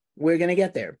percussion. We're going to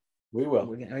get there. We will.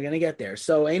 We're going to get there.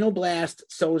 So Anal Blast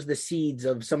sows the seeds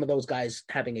of some of those guys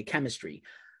having a chemistry.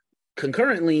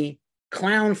 Concurrently,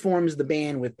 Clown forms the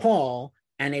band with Paul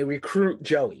and they recruit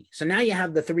Joey. So now you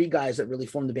have the 3 guys that really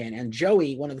form the band. And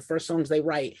Joey, one of the first songs they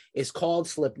write is called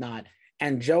Slipknot.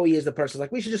 And Joey is the person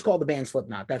like, we should just call the band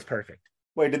Slipknot. That's perfect.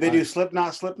 Wait, did they do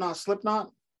Slipknot?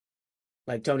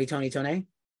 Like Tony?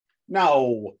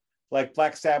 No, like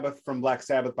Black Sabbath from Black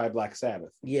Sabbath by Black Sabbath.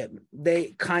 Yeah,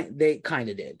 they kind of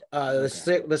did.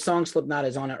 Okay. The song Slipknot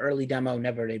is on an early demo,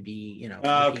 never to be,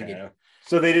 okay.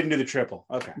 So they didn't do the triple.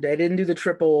 Okay. They didn't do the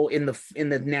triple in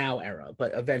the now era,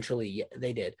 but eventually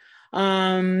they did.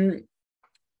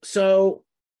 So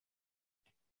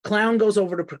Clown goes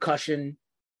over to percussion.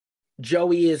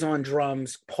 Joey is on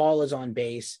drums. Paul is on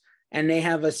bass. And they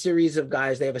have a series of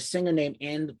guys. They have a singer named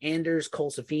Anders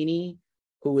Colsafini,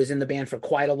 who was in the band for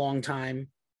quite a long time,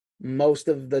 most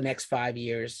of the next 5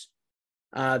 years.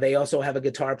 They also have a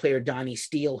guitar player, Donnie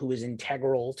Steele, who is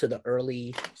integral to the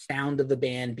early sound of the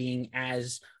band, being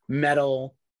as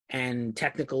metal and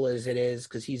technical as it is,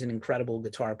 because he's an incredible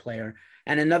guitar player.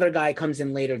 And another guy comes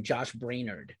in later, Josh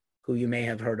Brainerd, who you may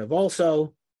have heard of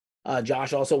also.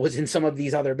 Josh also was in some of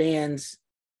these other bands.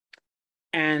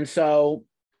 And so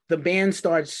the band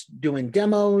starts doing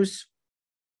demos,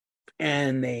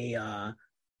 and they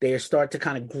start to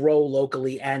kind of grow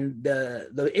locally. And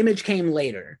the image came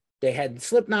later. They had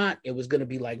Slipknot. It was going to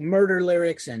be like murder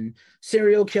lyrics and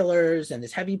serial killers and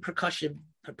this heavy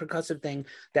percussive thing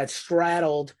that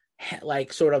straddled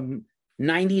like sort of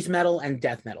 90s metal and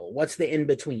death metal. What's the in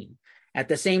between? At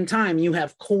the same time, you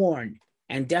have Korn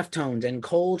and Deftones and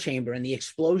Coal Chamber and the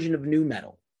explosion of new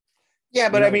metal. Yeah,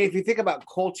 but I mean, if you think about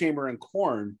Coal Chamber and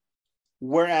Korn,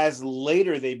 whereas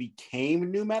later they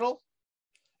became new metal,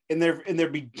 in their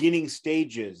beginning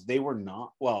stages, they were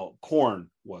not. Well, Korn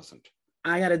wasn't.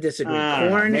 I gotta disagree.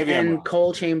 Korn and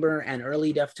Coal Chamber and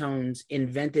early Deftones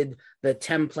invented the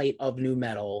template of new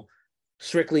metal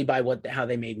strictly by how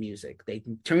they made music. They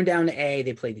turned down to A.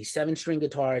 They played these 7-string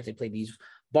guitars. They played these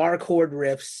bar chord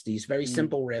riffs, these very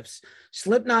simple riffs.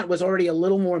 Slipknot was already a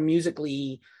little more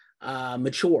musically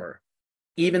mature,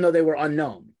 even though they were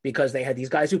unknown, because they had these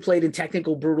guys who played in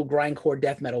technical, brutal, grindcore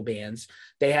death metal bands.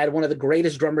 They had one of the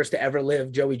greatest drummers to ever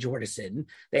live, Joey Jordison.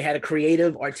 They had a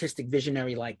creative, artistic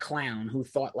visionary like Clown, who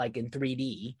thought like in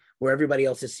 3D, where everybody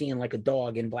else is seeing like a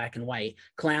dog in black and white.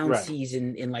 Clown sees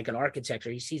in like an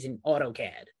architecture. He sees in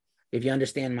AutoCAD, if you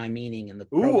understand my meaning in the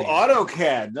program.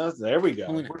 AutoCAD. No, there we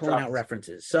go. Pulling out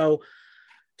references. So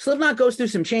Slipknot goes through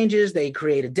some changes. They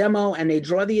create a demo, and they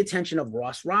draw the attention of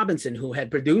Ross Robinson, who had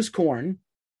produced Korn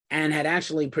and had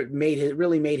actually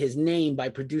made his name by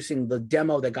producing the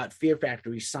demo that got Fear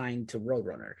Factory signed to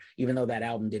Roadrunner, even though that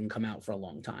album didn't come out for a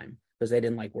long time because they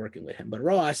didn't like working with him. But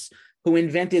Ross, who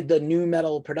invented the new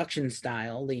metal production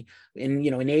style,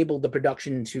 enabled the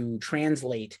production to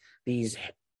translate these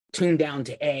tuned down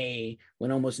to A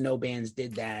when almost no bands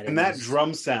did that. And that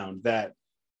drum sound,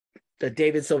 the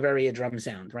David Silveria drum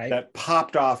sound, right? That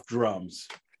popped off drums.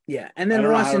 Yeah, and then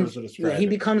Ross, he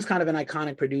becomes kind of an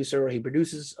iconic producer. He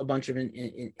produces a bunch of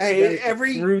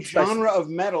every genre of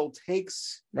metal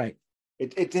takes right.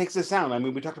 It takes a sound. I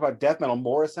mean, we talked about death metal,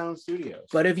 Morris Sound Studios.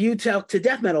 But if you talk to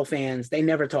death metal fans, they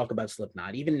never talk about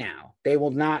Slipknot. Even now, they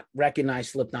will not recognize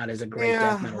Slipknot as a great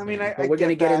death metal band. But we're going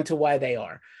to get into why they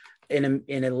are in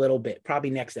a little bit, probably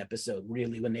next episode.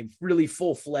 Really, when they've really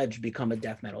full-fledged become a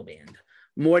death metal band,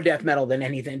 more death metal than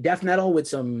anything. Death metal with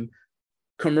some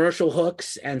commercial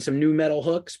hooks and some new metal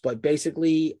hooks, but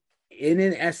basically in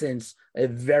essence a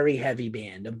very heavy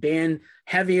band, a band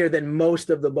heavier than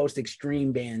most of the most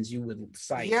extreme bands you would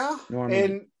cite. Normally.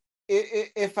 And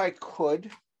if I could,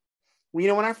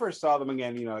 when I first saw them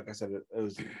again, like I said, it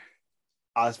was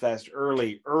Ozfest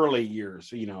early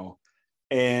years,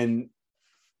 and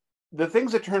the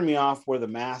things that turned me off were the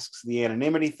masks, the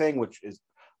anonymity thing, which is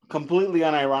completely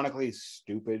unironically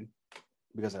stupid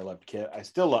because I loved Kiss.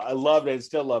 I loved and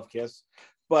still love Kiss,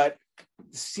 but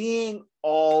seeing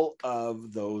all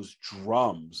of those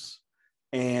drums,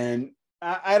 and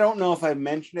I don't know if I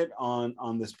mentioned it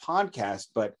on this podcast,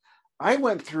 but I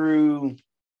went through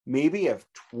maybe a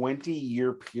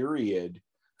 20-year period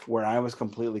where I was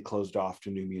completely closed off to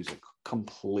new music,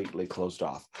 completely closed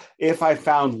off. If I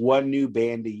found one new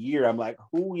band a year, I'm like,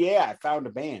 oh yeah, I found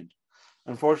a band.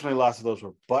 Unfortunately, lots of those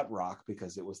were butt rock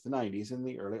because it was the 90s and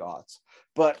the early aughts.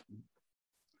 But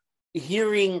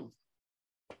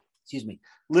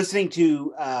listening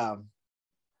to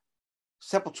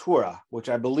Sepultura, which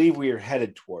I believe we are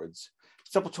headed towards.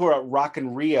 Sepultura Rock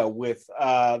and Ria with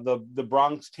the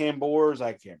Bronx Tambours.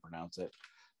 I can't pronounce it.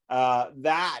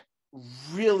 That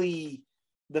really,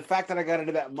 the fact that I got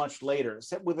into that much later,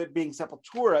 except with it being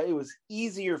Sepultura, it was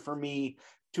easier for me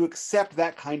to accept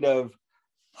that kind of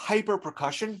hyper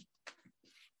percussion,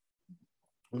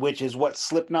 which is what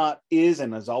Slipknot is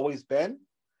and has always been.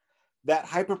 That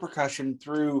hyper percussion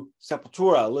through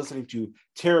Sepultura, listening to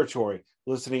Territory,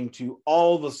 listening to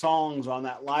all the songs on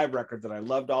that live record that I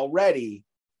loved already,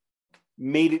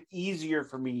 made it easier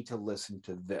for me to listen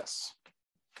to this.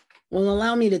 Well,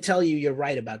 allow me to tell you you're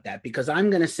right about that, because I'm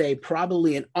going to say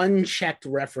probably an unchecked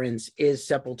reference is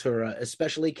Sepultura,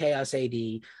 especially Chaos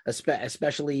AD,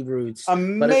 especially Roots.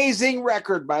 Amazing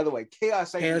record, by the way.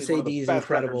 Chaos AD is one of the best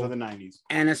incredible records of the 90s.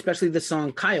 And especially the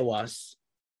song Kiowas,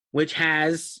 which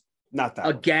has not that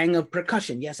a gang of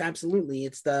percussion. Yes, absolutely.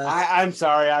 It's the... I'm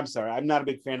sorry. I'm not a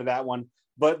big fan of that one.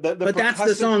 But but that's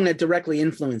the song that directly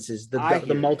influences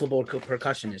the multiple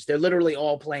percussionists. They're literally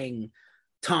all playing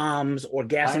toms or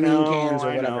gasoline cans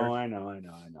or whatever. I know.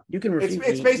 You can refute me.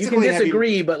 It's basically you can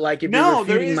disagree, but like if you're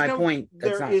refuting my point,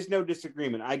 there is no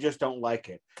disagreement. I just don't like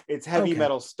it. It's heavy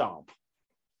metal stomp.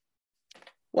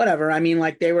 Whatever. I mean,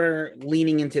 like they were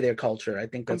leaning into their culture. I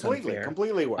think that's unfair.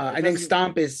 Completely. I think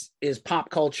stomp is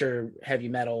pop culture, heavy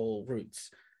metal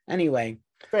roots. Anyway.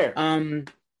 Fair.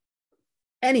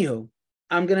 Anywho,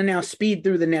 I'm gonna now speed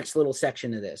through the next little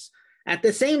section of this. At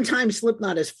the same time,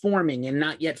 Slipknot is forming and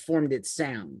not yet formed its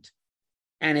sound,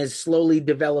 and is slowly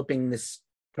developing this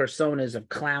personas of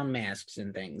clown masks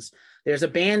and things. There's a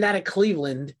band out of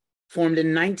Cleveland formed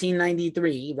in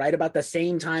 1993, right about the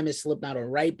same time as Slipknot, or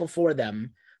right before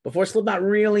them, before Slipknot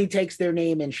really takes their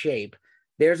name and shape.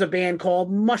 There's a band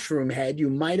called Mushroom Head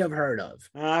you might have heard of.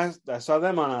 I saw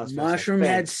them on Mushroom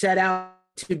Head set out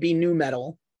to be nu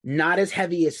metal, not as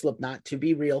heavy as Slipknot, to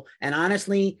be real, and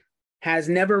honestly has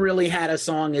never really had a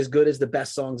song as good as the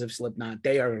best songs of Slipknot.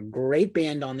 They are a great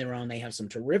band on their own. They have some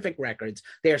terrific records.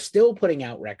 They're still putting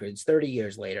out records 30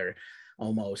 years later,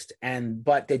 almost.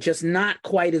 But they're just not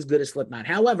quite as good as Slipknot.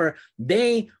 However,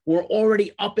 they were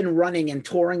already up and running and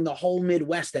touring the whole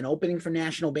Midwest and opening for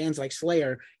national bands like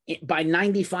Slayer by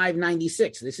 95,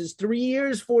 96. This is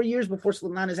 4 years before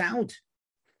Slipknot is out,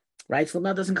 right?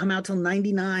 Slipknot doesn't come out till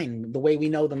 99, the way we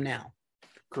know them now.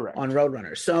 Correct. On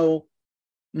Roadrunner. So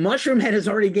Mushroom Head is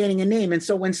already gaining a name. And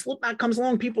so when Slipknot comes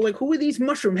along, people are like, who are these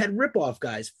Mushroom Head ripoff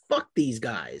guys? Fuck these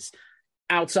guys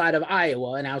outside of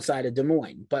Iowa and outside of Des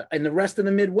Moines. But in the rest of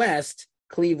the Midwest,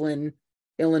 Cleveland,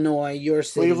 Illinois, your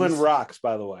city. Cleveland rocks,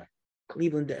 by the way.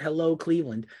 Cleveland. Hello,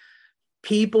 Cleveland.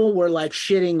 People were like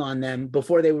shitting on them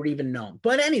before they were even known.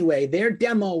 But anyway, their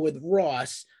demo with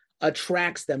Ross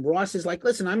attracts them. Ross is like,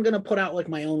 listen, I'm going to put out like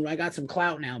my own. I got some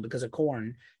clout now because of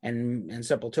Korn and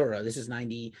Sepultura. This is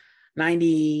 95,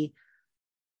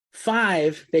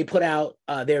 they put out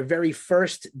their very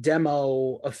first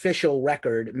demo official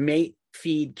record, Mate,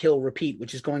 Feed, Kill, Repeat,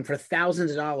 which is going for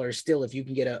thousands of dollars still if you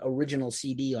can get an original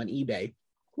CD on eBay.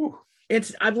 Whew.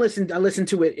 I listened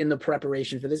to it in the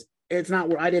preparation for this. It's not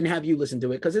where I didn't have you listen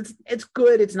to it because it's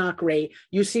good. It's not great.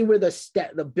 You see where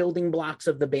the building blocks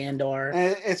of the band are.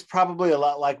 It's probably a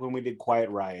lot like when we did Quiet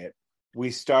Riot.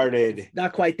 We started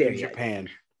not quite there in yet. Japan.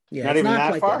 Yeah, not even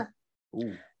that far.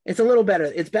 It's a little better.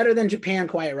 It's better than Japan,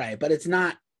 Quiet Riot, but it's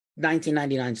not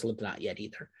 1999 Slipknot yet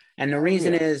either. And the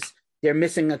reason is they're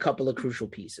missing a couple of crucial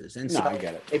pieces. And so I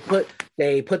get it.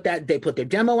 They put their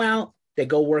demo out. They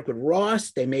go work with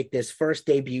Ross. They make this first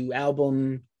debut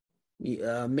album,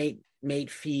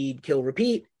 Mate, Feed, Kill,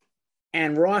 Repeat.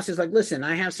 And Ross is like, listen,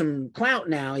 I have some clout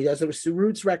now. He does a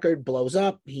Roots record, blows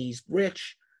up. He's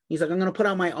rich. He's like, I'm going to put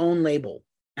out my own label,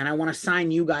 and I want to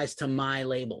sign you guys to my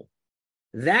label.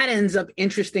 That ends up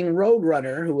interesting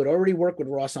Roadrunner, who had already worked with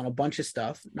Ross on a bunch of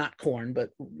stuff, not Korn,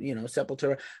 but,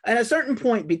 Sepultura. At a certain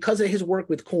point, because of his work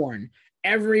with Korn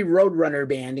every Roadrunner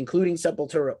band, including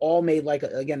Sepultura, all made like,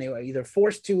 again, they were either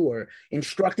forced to or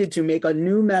instructed to make a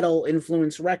new metal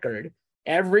influence record.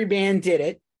 Every band did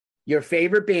it. Your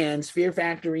favorite bands, Fear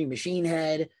Factory, Machine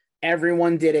Head,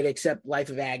 everyone did it except Life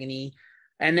of Agony.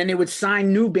 And then they would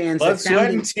sign new bands. Blood,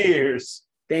 sweat, and tears.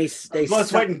 Blood,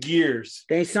 sweat, and gears.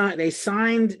 They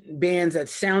signed bands that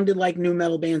sounded like new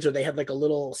metal bands, or they had like a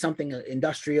little something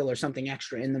industrial or something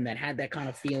extra in them that had that kind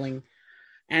of feeling.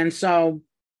 And so,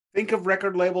 think of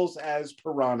record labels as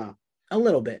piranha. A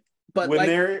little bit, but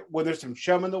when there's some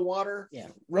chum in the water. Yeah,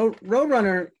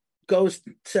 Roadrunner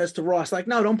says to Ross, like,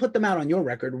 no, don't put them out on your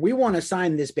record. We want to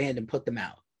sign this band and put them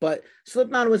out. But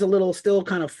Slipknot was a little still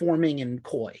kind of forming and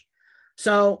coy.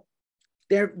 So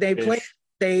they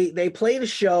played a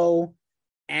show,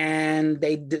 and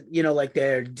they, you know, like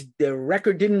their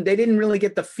record didn't really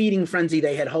get the feeding frenzy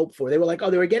they had hoped for. They were like, oh,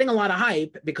 they were getting a lot of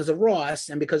hype because of Ross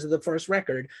and because of the first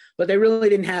record, but they really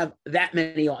didn't have that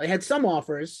many. They had some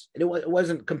offers, and it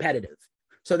wasn't competitive.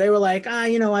 So they were like,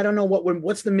 you know, I don't know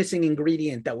what's the missing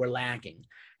ingredient that we're lacking.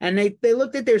 And they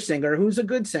looked at their singer, who's a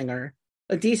good singer,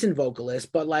 a decent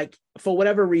vocalist, but like for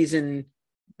whatever reason,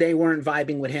 they weren't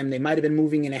vibing with him. They might have been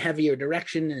moving in a heavier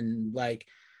direction, and like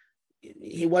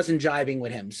he wasn't jiving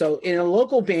with him. So in a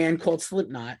local band called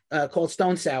Slipknot, called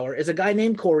Stone Sour, is a guy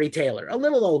named Corey Taylor, a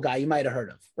little old guy you might have heard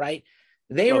of, right?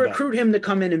 They recruit him to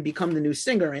come in and become the new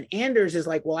singer. And Anders is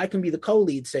like, well, I can be the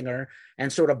co-lead singer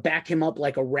and sort of back him up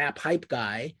like a rap hype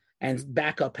guy and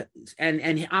back up.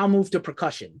 And I'll move to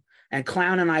percussion. And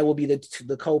Clown and I will be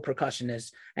the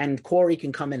co-percussionists. And Corey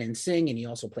can come in and sing. And he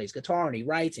also plays guitar, and he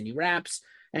writes and he raps.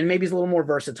 And maybe he's a little more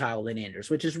versatile than Anders,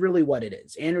 which is really what it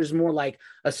is. Anders is more like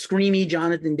a screamy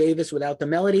Jonathan Davis without the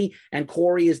melody. And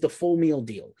Corey is the full meal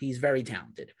deal. He's very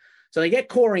talented. So they get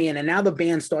Corey in, and now the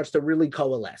band starts to really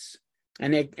coalesce.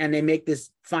 And they make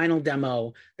this final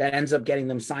demo that ends up getting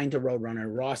them signed to Roadrunner.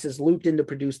 Ross is looped in to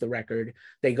produce the record.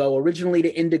 They go originally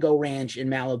to Indigo Ranch in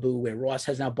Malibu, where Ross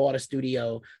has now bought a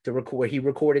studio to record, where he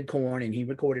recorded Korn and he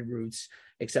recorded Roots,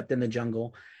 except in the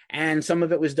jungle. And some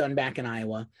of it was done back in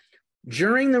Iowa.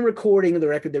 During the recording of the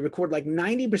record, they record like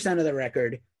 90% of the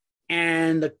record.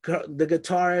 And the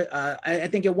guitar, I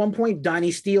think at one point,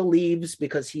 Donnie Steele leaves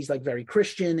because he's like very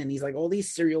Christian. And he's like, all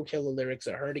these serial killer lyrics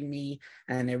are hurting me,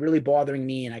 and they're really bothering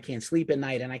me, and I can't sleep at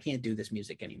night, and I can't do this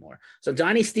music anymore. So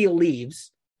Donnie Steele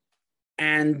leaves,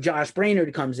 and Josh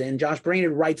Brainerd comes in. Josh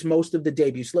Brainerd writes most of the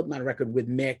debut Slipknot record with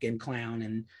Mick and Clown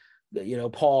and, you know,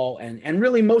 Paul. And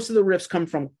really most of the riffs come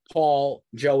from Paul,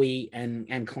 Joey,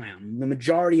 and Clown. The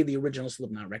majority of the original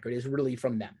Slipknot record is really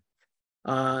from them.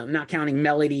 Not counting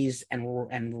melodies and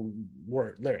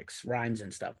word lyrics, rhymes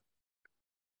and stuff.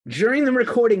 During the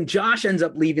recording, Josh ends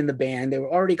up leaving the band. They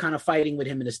were already kind of fighting with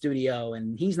him in the studio,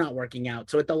 and he's not working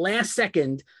out. So at the last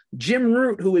second, Jim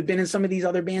Root, who had been in some of these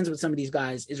other bands with some of these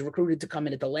guys, is recruited to come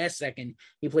in at the last second.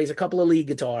 He plays a couple of lead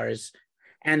guitars,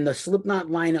 and the Slipknot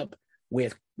lineup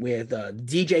with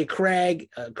DJ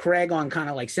Craig on kind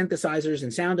of like synthesizers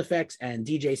and sound effects, and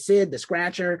DJ Sid, the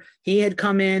scratcher. He had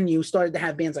come in. You started to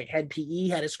have bands like Head PE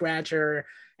had a scratcher,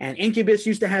 and Incubus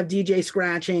used to have DJ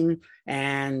scratching,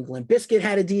 and Limp Bizkit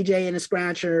had a DJ and a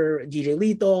scratcher, DJ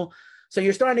Lethal. So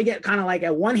you're starting to get kind of like,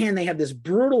 at one hand, they have this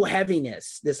brutal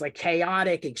heaviness, this like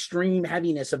chaotic, extreme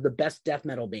heaviness of the best death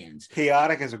metal bands.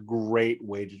 Chaotic is a great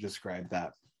way to describe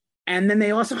that. And then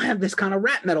they also have this kind of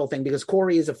rap metal thing, because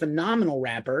Corey is a phenomenal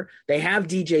rapper. They have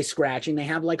DJ scratching. They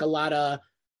have like a lot of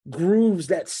grooves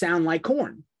that sound like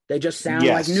Korn. They just sound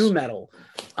like new metal.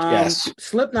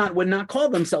 Slipknot would not call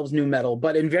themselves new metal,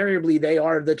 but invariably they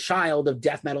are the child of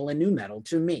death metal and new metal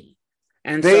to me.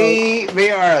 And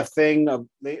they are a thing of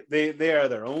they are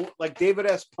their own, like David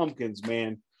S. Pumpkins,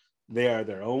 man. They are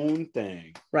their own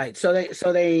thing. Right. So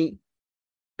they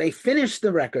finished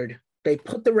the record. They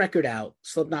put the record out,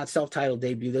 Slipknot's self-titled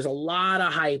debut. There's a lot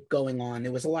of hype going on.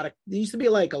 There used to be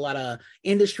like a lot of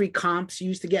industry comps you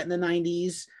used to get in the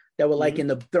 90s that were like in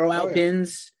the throw-out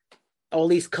bins, all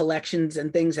these collections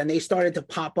and things. And they started to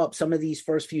pop up. Some of these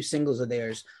first few singles of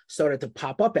theirs started to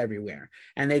pop up everywhere.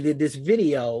 And they did this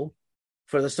video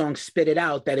for the song Spit It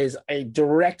Out that is a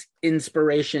direct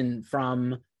inspiration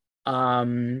from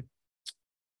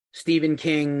Stephen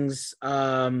King's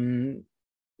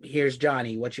Here's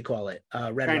Johnny, what you call it?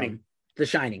 Red Rum. The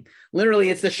Shining. Literally,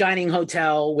 it's the Shining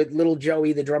Hotel with little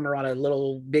Joey, the drummer, on a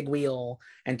little big wheel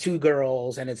and two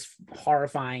girls, and it's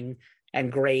horrifying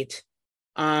and great.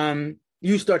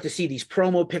 You start to see these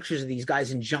promo pictures of these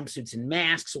guys in jumpsuits and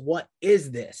masks. What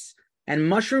is this? And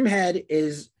Mushroom Head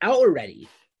is out already.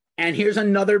 And here's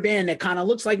another band that kind of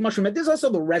looks like Mushroom Head. There's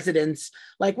also the Residents.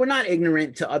 Like, we're not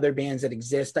ignorant to other bands that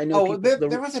exist. I know.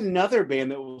 There was another band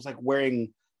that was like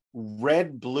wearing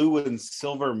red, blue, and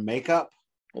silver makeup.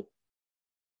 Oh.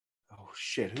 Oh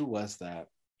shit, who was that?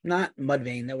 Not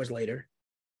Mudvayne. That was later.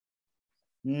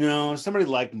 No, somebody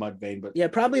like Mudvayne, but Yeah,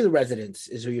 probably the Residents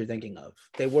is who you're thinking of.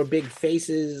 They wore big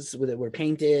faces that were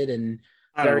painted and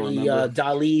very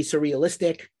Dali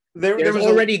surrealistic. There's was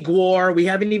already Gwar. We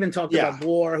haven't even talked Yeah. about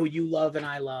Gwar, who you love and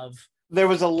I love. There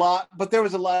was a lot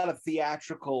of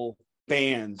theatrical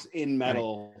bands in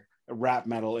metal, rap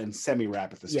metal, and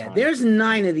semi-rap at this time. Yeah, there's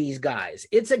 9 of these guys.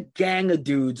 It's a gang of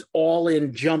dudes all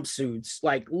in jumpsuits,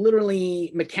 like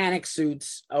literally mechanic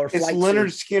suits or It's flight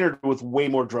Leonard suits. Skinner with way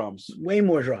more drums. Way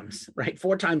more drums, right?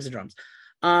 4 times the drums.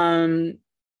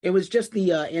 It was just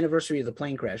the anniversary of the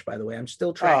plane crash, by the way. I'm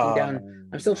still tracking down.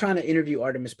 I'm still trying to interview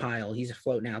Artemis Pyle. He's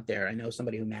floating out there. I know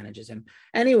somebody who manages him.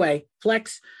 Anyway,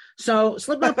 Flex. So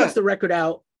Slipknot puts the record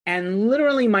out, and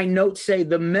literally my notes say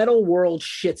the metal world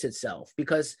shits itself,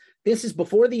 because this is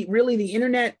before the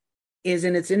internet is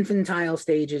in its infantile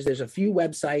stages. There's a few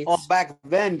websites. Oh, back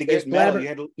then to get metal,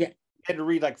 you had to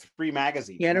read like 3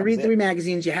 magazines. You had to read 3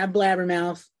 magazines. You had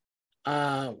Blabbermouth.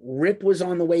 Rip was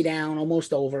on the way down,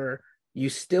 almost over. You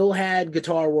still had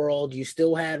Guitar World. You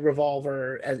still had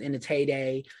Revolver in its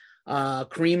heyday.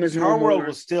 Cream is Guitar World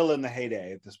was still in the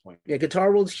heyday at this point. Yeah, Guitar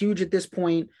World's huge at this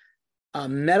point.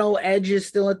 Metal Edge is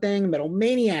still a thing. Metal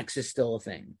Maniacs is still a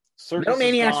thing. Metal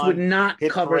Maniacs would not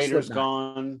cover Slipknot.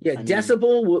 Gone. Yeah,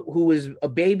 Decibel, who was a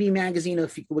baby magazine,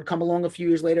 would come along a few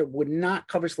years later, would not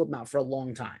cover Slipknot for a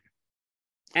long time.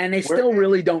 And they still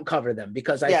really don't cover them,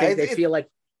 because I think they feel like,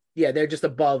 they're just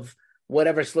above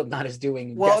whatever Slipknot is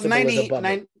doing. Well,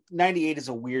 98 is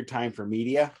a weird time for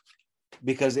media,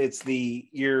 because it's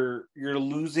you're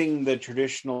losing the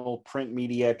traditional print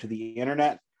media to the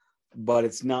internet, but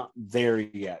it's not there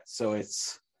yet. So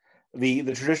it's the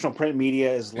traditional print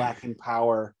media is lacking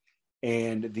power,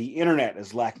 and the internet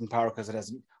is lacking power because it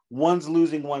has one's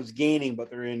losing, one's gaining, but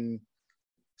they're in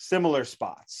similar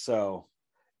spots. So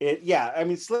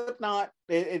Slipknot,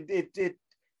 it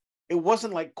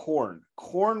wasn't like Korn.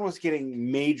 Korn was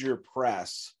getting major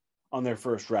press on their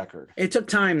first record. It took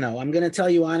time, though. I'm going to tell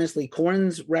you honestly,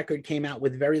 Korn's record came out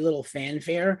with very little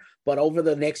fanfare, but over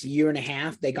the next year and a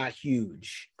half, they got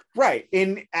huge. Right.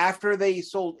 And after they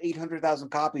sold 800,000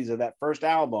 copies of that first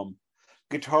album,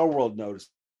 Guitar World noticed.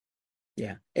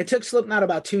 Yeah. It took Slipknot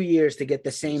about 2 years to get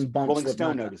the same bump. Rolling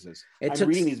Stone notices. I'm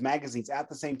reading these magazines at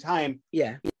the same time.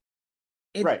 Yeah.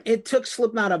 It took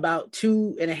Slipknot about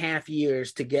 2.5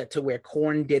 years to get to where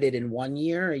Korn did it in 1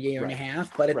 year, a year and a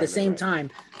half. But at the same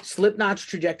time, Slipknot's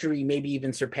trajectory maybe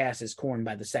even surpasses Korn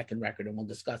by the second record, and we'll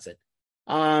discuss it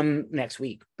next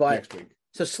week.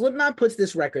 So Slipknot puts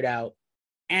this record out,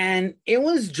 and it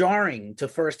was jarring to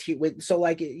first hear. So,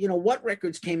 what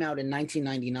records came out in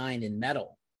 1999 in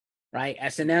metal, right?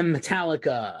 S&M,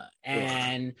 Metallica,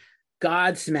 and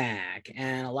Godsmack,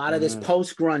 and a lot of this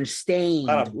post-grunge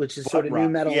Stained, which is sort of new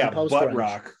metal and post-grunge.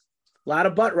 Rock. A lot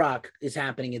of butt rock is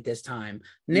happening at this time.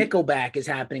 Nickelback is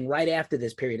happening right after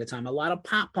this period of time. A lot of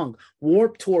pop punk.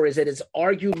 Warped Tour is at its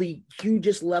arguably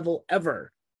hugest level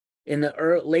ever in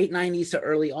the late 90s to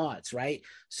early aughts, right?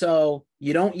 So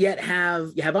you don't yet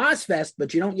have, you have Ozfest,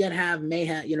 but you don't yet have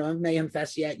Mayhem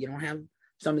Fest yet. You don't have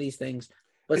some of these things.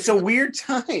 But it's a weird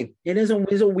time. It is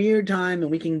a weird time,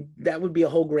 and that would be a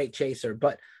whole great chaser.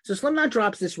 But so Slipknot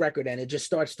drops this record, and it just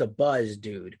starts to buzz,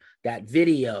 dude. That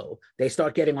video, they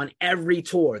start getting on every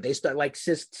tour. They start, like,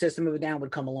 System of a Down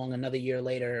would come along another year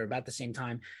later, about the same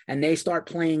time, and they start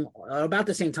playing about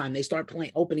the same time. They start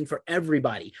playing, opening for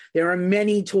everybody. There are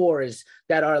many tours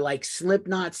that are like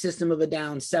Slipknot, System of a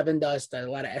Down, Seven Dust, a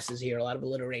lot of S's here, a lot of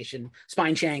alliteration,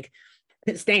 Spineshank,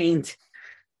 Stained,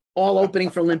 all opening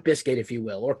for Limp Bizkit, if you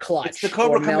will, or Clutch. It's the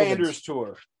Cobra Commanders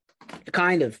tour.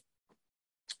 Kind of.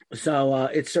 So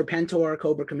it's Serpentor,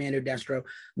 Cobra Commander, Destro,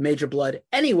 Major Blood.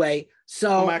 Anyway, so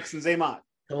Tomax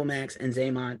and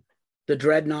Zaymot, the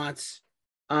Dreadnoughts.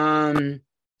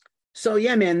 So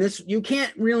yeah, man, you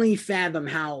can't really fathom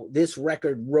how this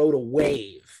record rode a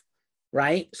wave,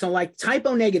 right? So like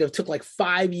Typo Negative took like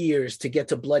 5 years to get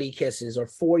to Bloody Kisses, or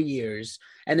 4 years.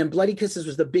 And then Bloody Kisses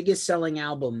was the biggest selling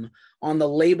album on the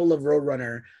label of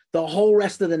Roadrunner the whole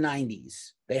rest of the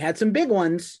 90s. They had some big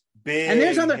ones. And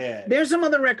there's some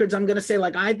other records I'm going to say,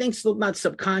 like, I think Slipknot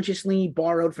subconsciously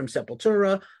borrowed from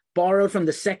Sepultura, borrowed from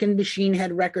the second Machine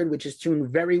Head record, which is tuned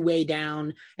very way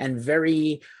down and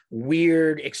very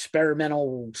weird,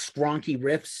 experimental, skronky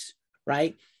riffs,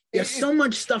 right? There's so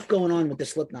much stuff going on with the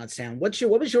Slipknot sound. What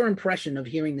was your impression of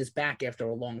hearing this back after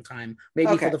a long time,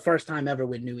 maybe for the first time ever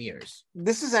with new ears?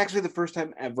 This is actually the first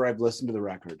time ever I've listened to the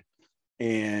record.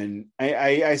 And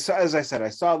I saw, as I said, I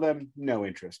saw them, no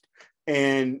interest.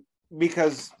 And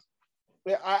because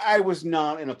I was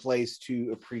not in a place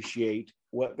to appreciate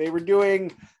what they were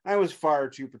doing. I was far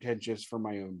too pretentious for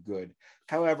my own good.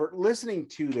 However, listening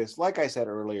to this, like I said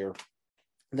earlier,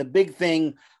 the big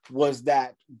thing was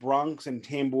that Bronx and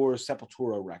Tambour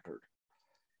Sepultura record.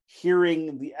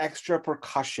 Hearing the extra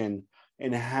percussion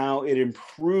and how it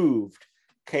improved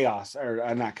Chaos,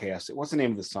 or not Chaos. What's the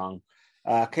name of the song?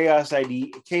 Chaos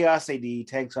AD,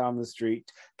 Tanks on the Street,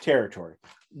 Territory.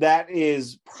 That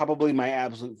is probably my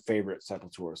absolute favorite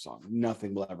Sepultura song.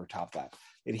 Nothing will ever top that.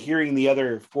 And hearing the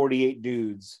other 48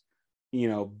 dudes,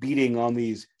 beating on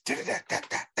these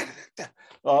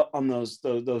on those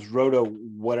roto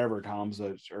whatever toms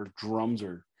or drums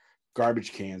or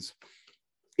garbage cans,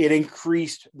 it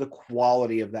increased the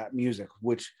quality of that music,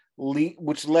 which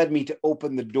led me to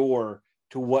open the door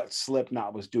to what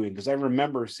Slipknot was doing, because I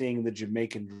remember seeing the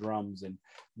Jamaican drums and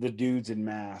the dudes in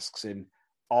masks and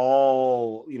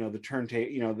all the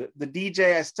turntable, the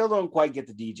DJ. I still don't quite get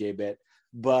the DJ bit,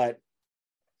 but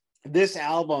this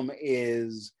album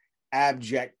is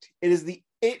abject. It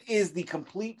is the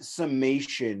complete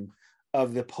summation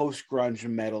of the post-grunge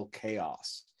metal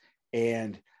chaos.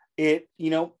 And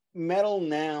metal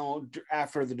now,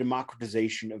 after the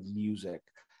democratization of music,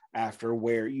 after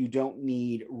where you don't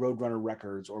need Roadrunner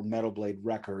Records or Metal Blade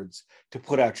Records to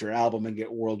put out your album and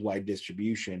get worldwide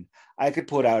distribution, I could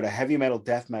put out a heavy metal,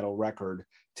 death metal record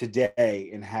today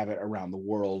and have it around the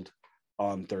world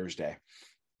on Thursday.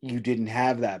 You didn't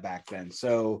have that back then.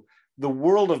 So the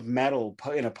world of metal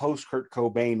in a post-Kurt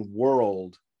Cobain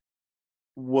world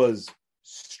was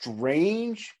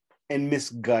strange and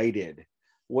misguided.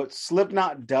 What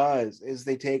Slipknot does is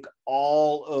they take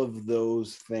all of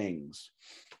those things,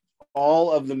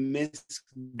 all of the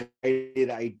misguided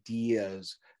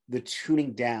ideas, the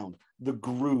tuning down, the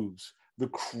grooves, the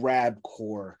crab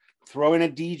core, throw in a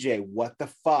DJ, what the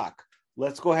fuck?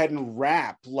 Let's go ahead and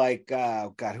rap like,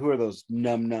 God, who are those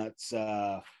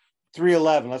numbnuts?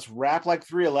 311. Let's rap like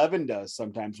 311 does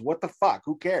sometimes. What the fuck?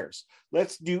 Who cares?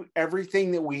 Let's do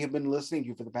everything that we have been listening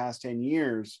to for the past 10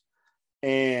 years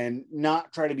and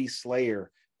not try to be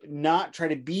Slayer, not try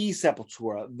to be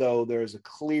Sepultura, though there's a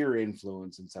clear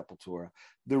influence in Sepultura.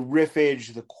 The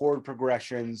riffage, the chord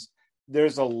progressions,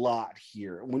 there's a lot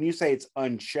here. When you say it's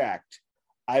unchecked,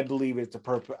 I believe it's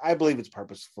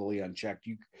purposefully unchecked.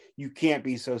 You can't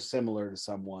be so similar to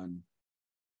someone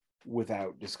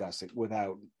without discussing,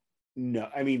 someone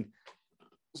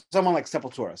like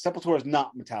Sepultura. Sepultura is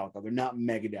not Metallica. They're not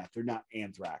Megadeth. They're not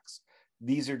Anthrax.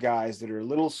 These are guys that are a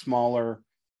little smaller.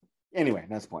 Anyway,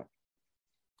 that's the point.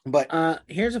 But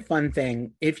here's a fun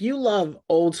thing. If you love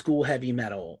old school heavy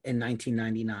metal in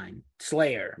 1999,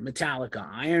 Slayer, Metallica,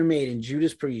 Iron Maiden,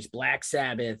 Judas Priest, Black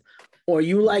Sabbath, or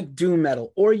you like doom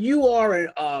metal, or you are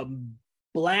a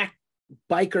black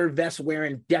biker vest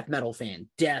wearing death metal fan,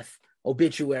 Death,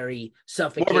 Obituary,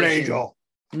 Suffocation,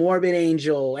 Morbid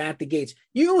Angel, At the Gates.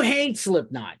 You hate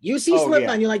Slipknot. You see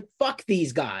Slipknot, and you're like, fuck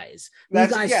these guys.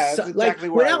 That's exactly like,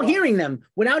 without hearing them,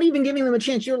 without even giving them a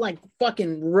chance, you're like,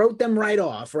 fucking wrote them right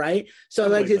off, right? So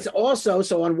like, it's also,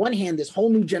 so on one hand, this whole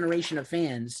new generation of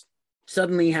fans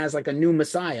suddenly has like a new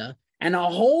messiah, and a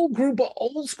whole group of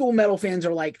old school metal fans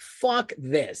are like, fuck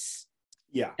this.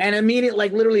 Yeah. And immediately,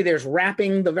 like literally there's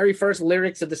rapping. The very first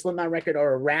lyrics of the Slipknot record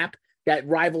are a rap that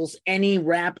rivals any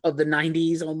rap of the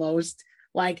 90s almost.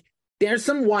 Like, there's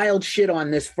some wild shit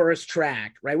on this first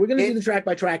track, right? We're going to do the track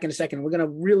by track in a second. We're going to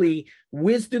really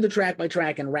whiz through the track by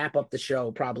track and wrap up the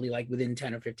show probably like within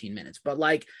 10 or 15 minutes. But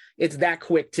like, it's that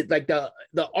quick to like the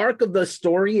arc of the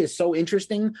story is so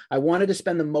interesting. I wanted to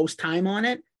spend the most time on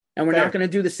it. And we're not going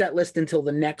to do the set list until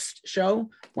the next show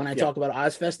when I talk about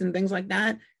Ozfest and things like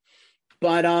that.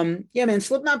 But yeah, man,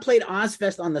 Slipknot played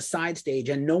Ozfest on the side stage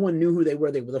and no one knew who they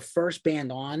were. They were the first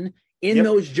band on in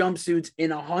those jumpsuits in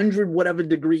 100 whatever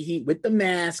degree heat with the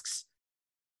masks.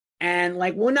 And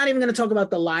like, we're not even going to talk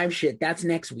about the live shit. That's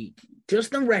next week.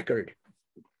 Just the record.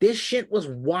 This shit was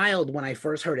wild when I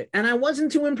first heard it. And I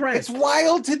wasn't too impressed. It's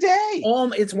wild today.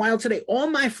 It's wild today. All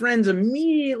my friends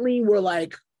immediately were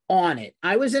like on it.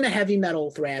 I was in a heavy metal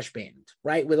thrash band,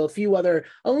 right? With a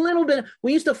little bit.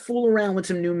 We used to fool around with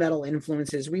some new metal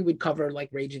influences. We would cover like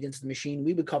Rage Against the Machine.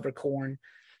 We would cover Korn.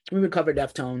 We would cover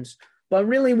Deftones. But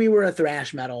really, we were a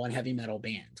thrash metal and heavy metal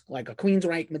band, like a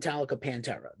Queensryche, Metallica,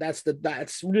 Pantera.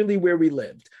 That's really where we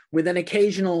lived. With an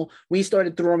occasional, we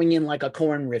started throwing in like a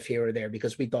Korn riff here or there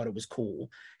because we thought it was cool,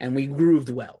 and we grooved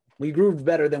well. We grooved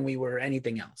better than we were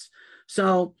anything else.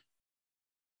 So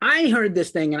I heard this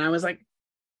thing, and I was like,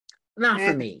 not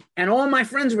for me. And all my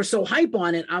friends were so hype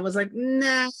on it. I was like,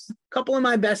 nah. A couple of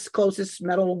my closest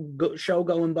metal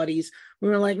show-going buddies, we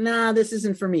were like, nah, this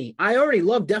isn't for me. I already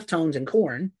love Deftones and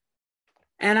Korn.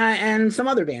 and some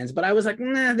other bands, but I was like,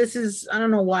 nah, this is, I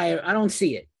don't know why, I don't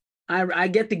see it. I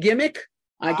get the gimmick.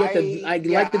 I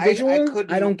like the visual.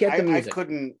 I don't get the music.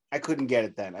 I couldn't get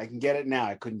it then. I can get it now.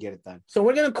 I couldn't get it then. So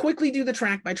we're going to quickly do the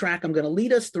track by track. I'm going to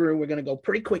lead us through. We're going to go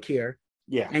pretty quick here.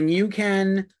 Yeah. And you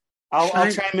can...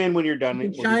 I'll chime in when you're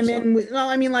done. Chime in. Well,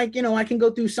 I mean, like, I can go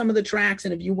through some of the tracks,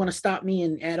 and if you want to stop me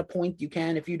and add a point, you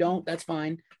can. If you don't, that's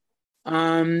fine.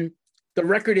 The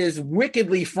record is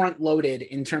wickedly front-loaded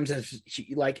in terms of,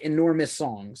 like, enormous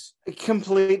songs.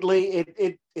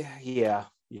 Completely. Yeah.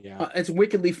 It's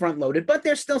wickedly front-loaded, but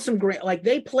there's still some great, like,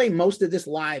 they play most of this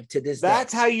live to this day.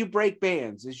 That's how you break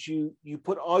bands, is you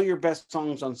put all your best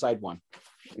songs on side one.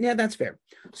 Yeah, that's fair.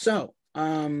 So,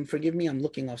 forgive me, I'm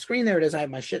looking off screen. There it is. I have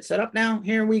my shit set up now.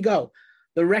 Here we go.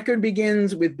 The record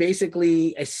begins with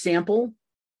basically a sample,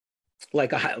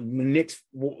 like Nick's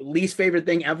least favorite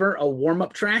thing ever, a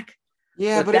warm-up track.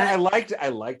 Yeah, but I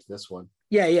liked this one.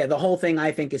 Yeah. The whole thing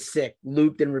I think is sick,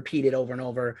 looped and repeated over and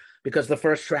over because the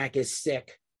first track is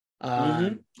sick.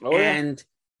 And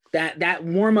that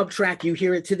warm-up track, you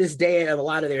hear it to this day at a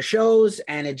lot of their shows,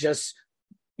 and it just,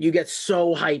 you get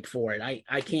so hyped for it.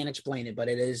 I can't explain it, but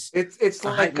it is. It's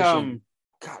like God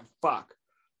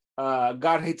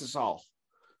Hates Us All.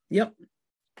 Yep.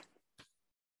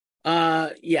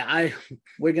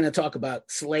 We're gonna talk about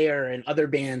Slayer and other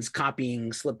bands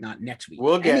copying Slipknot next week.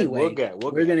 We're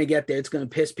gonna get there. It's gonna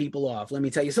piss people off. Let me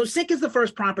tell you. So "Sick" is the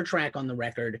first proper track on the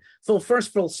record.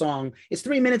 First full song. It's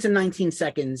 3 minutes and 19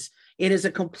 seconds. It is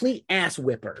a complete ass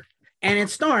whipper, and it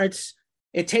starts.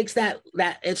 It takes that.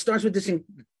 It starts with this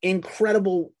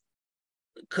incredible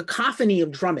cacophony of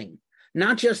drumming,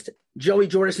 not just Joey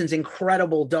Jordison's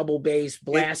incredible double bass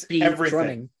blast beat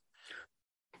drumming.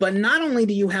 But not only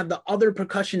do you have the other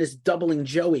percussionist doubling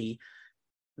Joey,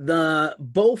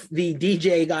 both the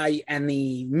DJ guy and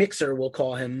the mixer, we'll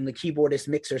call him, the keyboardist,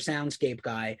 mixer, soundscape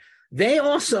guy, they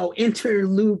also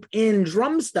interloop in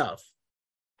drum stuff.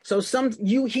 So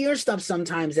you hear stuff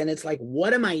sometimes and it's like,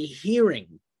 what am I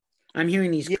hearing? I'm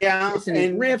hearing these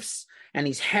riffs and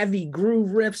these heavy groove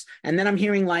riffs. And then I'm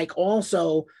hearing like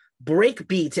also break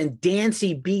beats and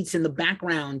dancey beats in the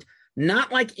background.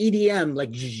 Not like EDM,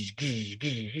 like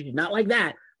not like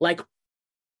that, like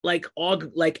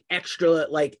extra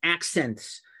like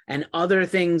accents and other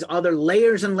things, other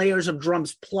layers and layers of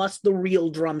drums, plus the real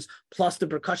drums, plus the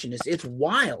percussion. It's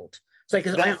wild. It's like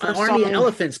an army of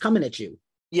elephants coming at you.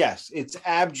 Yes, it's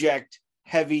abject,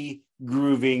 heavy,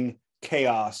 grooving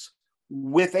chaos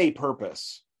with a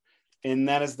purpose, and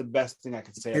that is the best thing I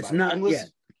can say. It's not. I'm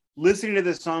listening to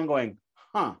this song, going,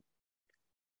 huh.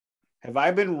 Have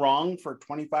I been wrong for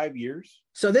 25 years?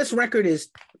 So this record is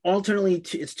alternately,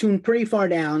 it's tuned pretty far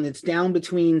down. It's down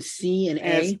between C and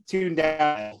A. It's tuned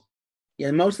down. Yeah,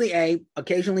 mostly A,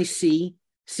 occasionally C.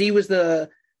 A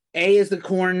is the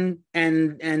Korn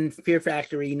and Fear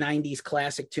Factory 90s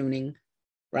classic tuning,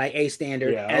 right? A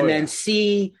standard. Yeah, then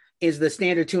C is the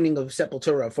standard tuning of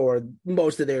Sepultura for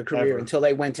most of their career until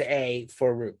they went to A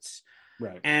for Roots.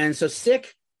 Right. And so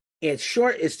Sick, it's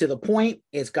short, it's to the point,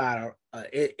 it's got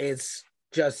it's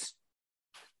just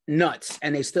nuts,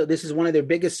 and this is one of their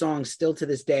biggest songs still to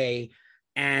this day,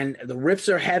 and the riffs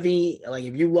are heavy. Like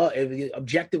if you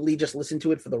objectively just listen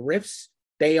to it for the riffs,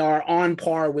 they are on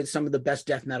par with some of the best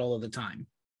death metal of the time.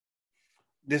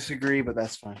 Disagree, but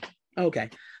that's fine. Okay,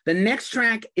 the next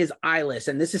track is Eyeless,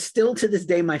 and this is still to this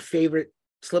day my favorite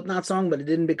Slipknot song, but it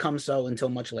didn't become so until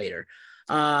much later.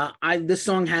 This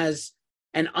song has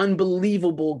an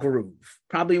unbelievable groove,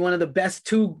 probably one of the best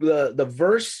two, the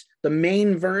verse, the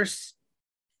main verse,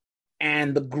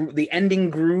 and the ending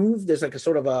groove. There's like a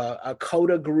sort of a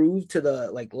coda groove to the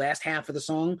like last half of the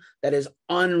song that is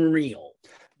unreal.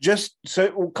 Just so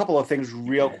a couple of things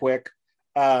real quick.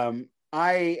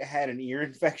 I had an ear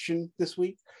infection this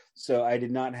week, so I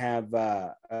did not have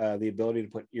the ability to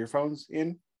put earphones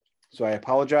in, so I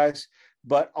apologize.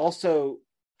 But also,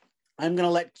 I'm going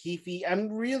to let I'm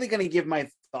really going to give my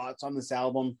thoughts on this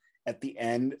album at the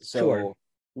end. So sure.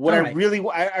 I really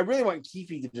want Keefe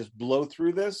to just blow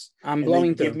through this. I'm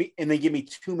blowing through. Give me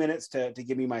 2 minutes to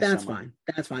give me my summary.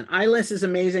 That's fine. Eyeless is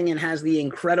amazing and has the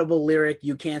incredible lyric,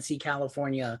 "You can't see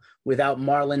California without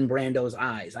Marlon Brando's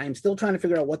eyes." I am still trying to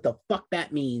figure out what the fuck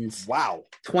that means. Wow.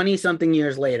 20-something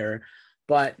years later.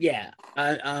 But yeah,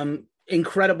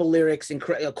 incredible lyrics.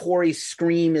 Corey's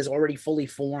scream is already fully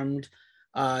formed.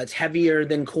 It's heavier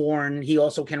than Korn. He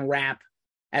also can rap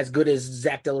as good as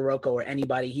Zach De La Rocca or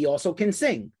anybody. He also can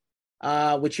sing,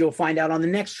 which you'll find out on the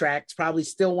next track. It's probably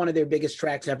still one of their biggest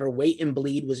tracks ever. Wait and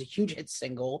Bleed was a huge hit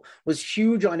single, was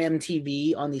huge on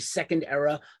MTV on the second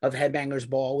era of Headbangers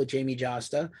Ball with Jamie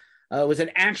Josta. It was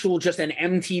just an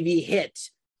MTV hit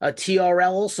a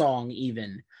TRL song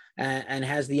even, and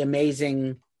has the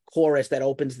amazing chorus that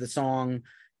opens the song.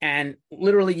 And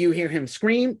literally you hear him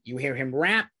scream, you hear him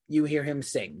rap, you hear him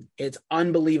sing. It's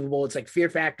unbelievable. It's like Fear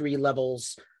Factory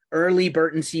levels, early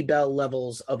Burton C. Bell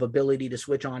levels of ability to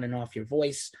switch on and off your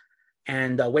voice.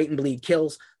 And Wait and Bleed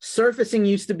kills. Surfacing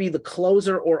used to be the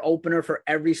closer or opener for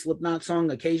every Slipknot song.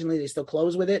 Occasionally they still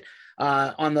close with it.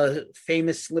 On the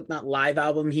famous Slipknot live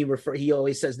album, he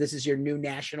always says, this is your new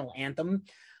national anthem.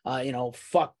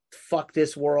 Fuck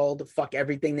this world, fuck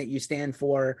everything that you stand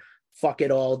for, fuck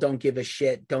it all, don't give a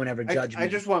shit, don't ever judge me. I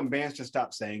just want bands to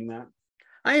stop saying that.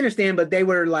 I understand, but they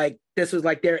were like, this was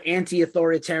like their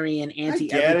anti-authoritarian,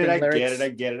 anti-everything lyrics. I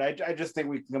get it. I just think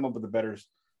we can come up with a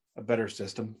better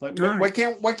system. Like, why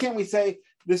can't we say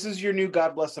this is your new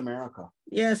God Bless America?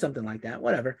 Yeah, something like that.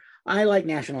 Whatever. I like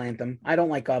National Anthem. I don't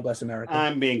like God Bless America.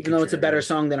 I'm being even though it's a better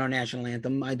song than our national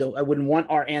anthem. I wouldn't want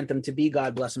our anthem to be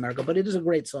God Bless America, but it is a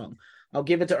great song. I'll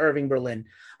give it to Irving Berlin.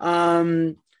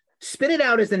 Spit It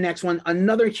Out is the next one.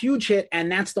 Another huge hit,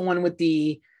 and that's the one with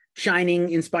the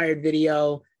Shining inspired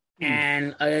video.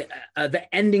 And the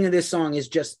ending of this song is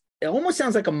just, it almost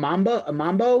sounds like a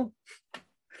mambo,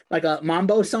 like a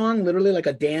mambo song, literally like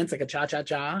a dance, like a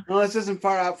cha-cha-cha. Well, this isn't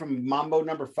far out from Mambo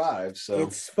number 5, so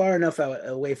it's far enough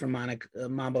away from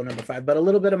Mambo number 5, but a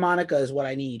little bit of Monica is what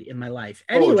I need in my life.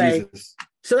 Anyway,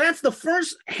 so that's the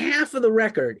first half of the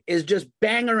record is just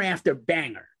banger after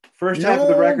banger. First half of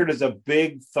the record is a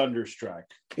big thunderstruck.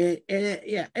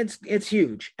 It's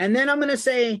huge. And then I'm going to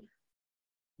say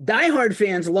diehard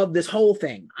fans love this whole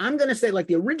thing. I'm going to say like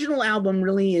the original album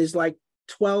really is like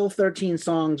 12, 13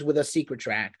 songs with a secret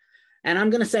track. And I'm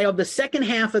going to say of the second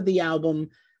half of the album,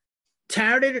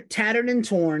 Tattered and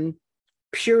Torn,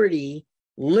 Purity,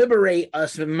 Liberate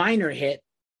Us, a minor hit,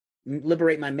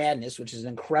 Liberate My Madness, which is an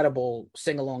incredible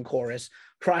sing-along chorus.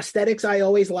 Prosthetics I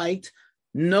always liked.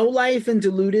 No Life and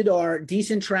Diluted are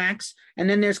decent tracks. And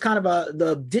then there's kind of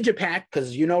the Digipack,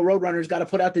 because Roadrunner's got to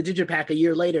put out the Digipack a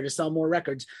year later to sell more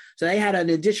records. So they had an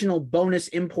additional bonus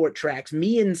import tracks.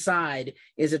 Me Inside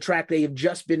is a track they've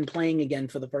just been playing again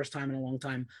for the first time in a long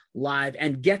time live.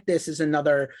 And Get This is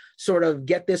another sort of,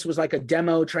 Get This was like a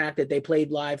demo track that they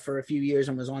played live for a few years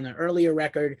and was on an earlier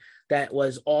record that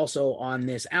was also on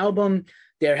this album.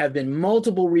 There have been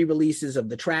multiple re-releases of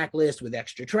the track list with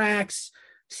extra tracks.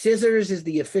 Scissors is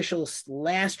the official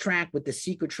last track with the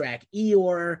secret track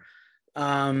Eeyore.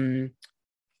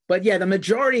 But yeah, the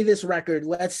majority of this record,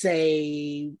 let's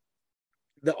say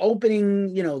the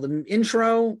opening, the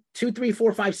intro, 2, 3,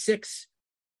 4, 5, 6,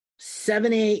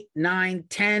 7, 8, 9,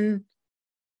 10,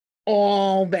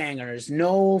 all bangers,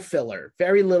 no filler,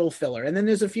 very little filler. And then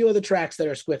there's a few other tracks that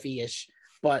are squiffy-ish,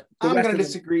 but I'm going to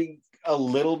disagree a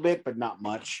little bit, but not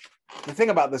much. The thing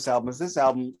about this album is this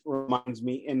album reminds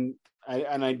me, and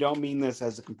I don't mean this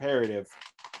as a comparative,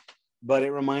 but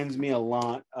it reminds me a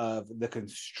lot of the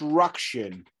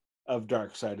construction of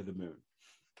Dark Side of the Moon.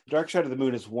 Dark Side of the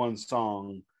Moon is one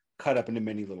song cut up into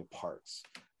many little parts.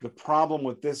 The problem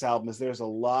with this album is there's a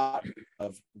lot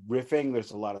of riffing.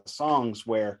 There's a lot of songs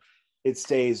where it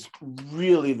stays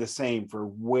really the same for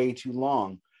way too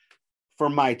long for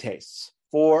my tastes.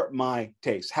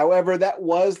 However, that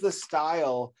was the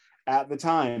style at the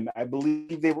time. I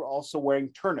believe they were also wearing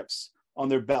turnips on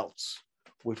their belts,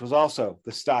 which was also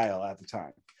the style at the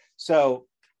time. So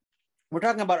we're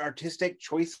talking about artistic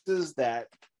choices that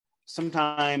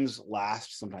sometimes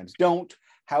last, sometimes don't.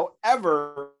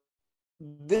 However,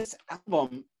 this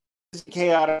album is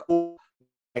chaotic.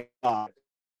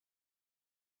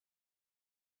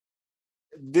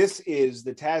 This is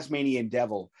the Tasmanian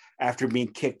devil after being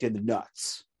kicked in the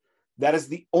nuts. That is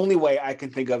the only way I can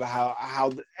think of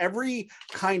how every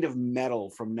kind of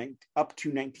metal from up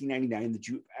to 1999 that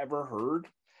you've ever heard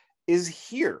is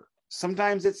here.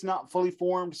 Sometimes it's not fully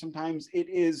formed. Sometimes it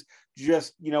is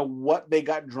just, what they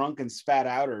got drunk and spat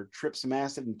out or tripped some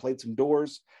acid and played some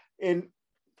doors. And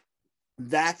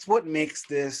that's what makes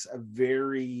this a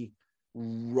very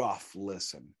rough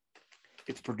listen.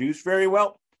 It's produced very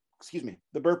well. Excuse me,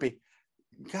 the burpee.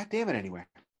 God damn it, anyway.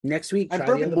 Next week, I'm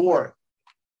burping more.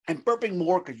 I'm burping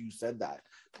more because you said that.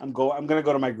 I'm going to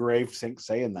go to my grave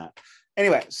saying that.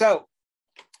 Anyway, so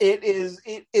it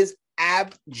is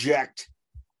abject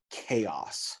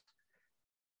chaos,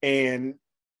 and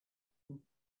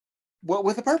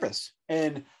with a purpose,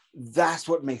 and that's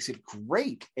what makes it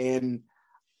great. And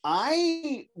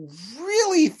I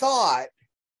really thought,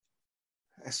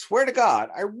 I swear to God,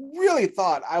 I really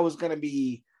thought I was going to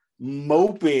be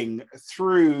moping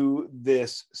through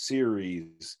this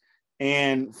series.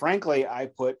 And frankly, I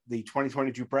put the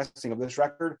 2022 pressing of this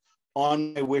record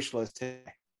on my wish list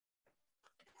today.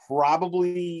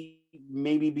 Probably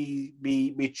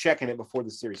be checking it before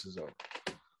the series is over.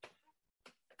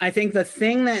 I think the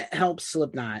thing that helps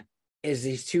Slipknot is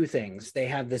these two things. They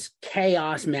have this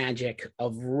chaos magic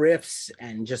of riffs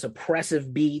and just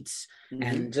oppressive beats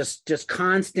and just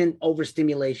constant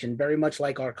overstimulation, very much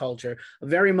like our culture,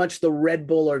 very much the Red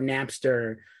Bull or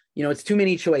Napster. You know, it's too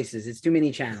many choices. It's too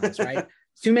many channels, right?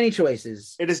 It's too many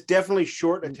choices. It is definitely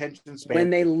short attention span. When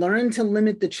they learn to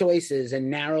limit the choices and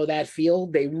narrow that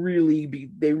field, they really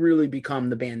become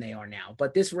the band they are now.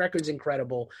 But this record's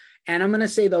incredible. And I'm going to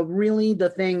say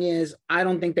the thing is, I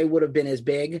don't think they would have been as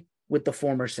big with the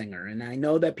former singer. And I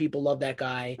know that people love that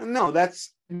guy. No,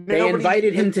 they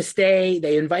invited him to stay.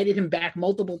 They invited him back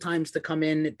multiple times to come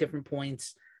in at different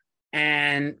points.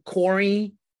 And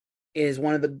Corey is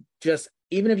one of the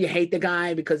even if you hate the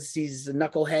guy because he's a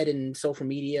knucklehead in social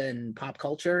media and pop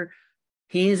culture,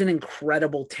 he's an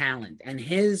incredible talent. And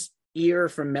his ear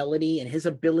for melody and his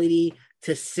ability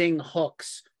to sing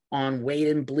hooks on Wait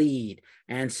and Bleed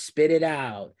and Spit It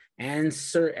Out and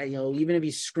even if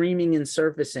he's screaming and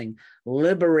surfacing,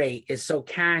 Liberate is so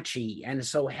catchy and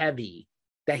so heavy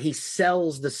that he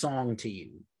sells the song to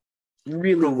you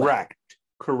really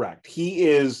correct. He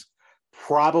is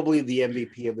probably the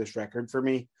MVP of this record for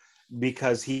me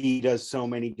because he does so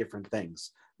many different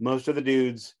things. Most of the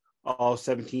dudes, all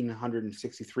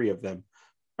 1,763 of them,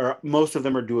 or most of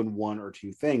them are doing one or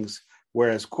two things,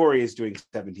 whereas Corey is doing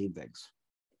 17 things.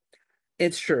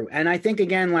 It's true. And I think,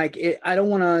 again, I don't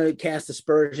want to cast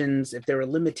aspersions. If there are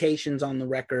limitations on the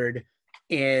record,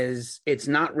 it's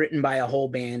not written by a whole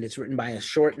band. It's written by a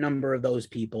short number of those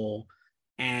people.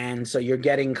 And so you're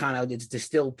getting it's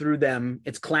distilled through them.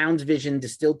 It's Clown's vision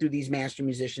distilled through these master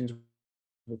musicians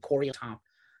with Corey on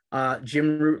top.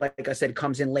 Jim Root, like I said,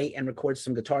 comes in late and records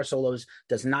some guitar solos,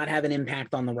 does not have an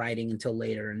impact on the writing until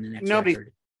later in the next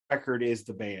record is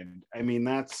the band. I mean,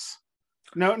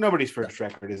 nobody's first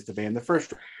record is the band. The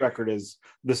first record is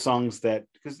the songs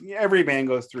because every band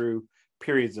goes through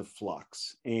periods of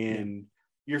flux, and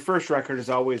your first record is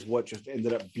always what just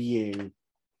ended up being,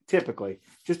 typically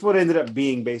just what ended up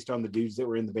being based on the dudes that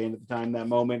were in the band at the time, that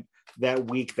moment, that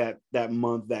week, that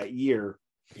month, that year.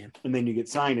 Yeah. And then you get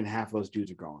signed and half those dudes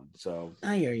are gone. So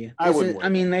I hear you.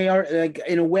 They are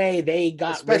in a way they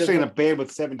got, especially in a band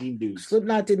with 17 dudes.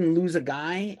 Slipknot didn't lose a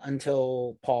guy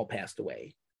until Paul passed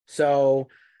away. So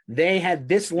they had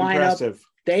this lineup. Impressive.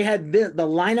 They had the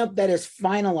lineup that is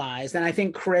finalized. And I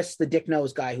think Chris, the Dick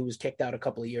Nose guy who was kicked out a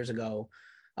couple of years ago,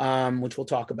 which we'll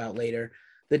talk about later.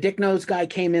 The Dick Nose guy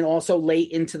came in also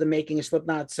late into the making of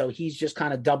Slipknot. So he's just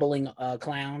kind of doubling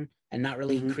Clown and not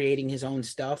really creating his own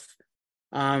stuff.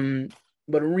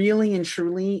 But really and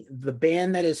truly, the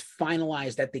band that is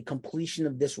finalized at the completion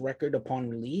of this record upon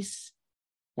release,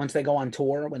 once they go on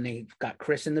tour, when they got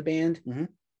Chris in the band,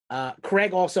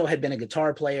 Craig also had been a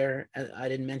guitar player. I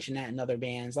didn't mention that in other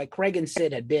bands. Like Craig and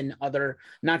Sid had been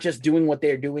not just doing what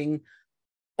they're doing.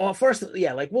 First,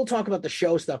 we'll talk about the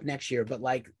show stuff next year, but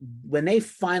when they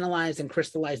finalized and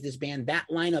crystallized this band, that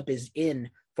lineup is in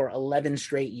for 11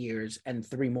 straight years and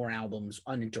 3 more albums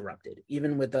uninterrupted,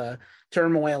 even with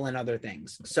Turmoil and other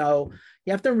things. So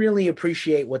you have to really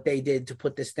appreciate what they did to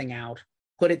put this thing out,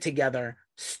 put it together,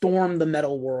 storm the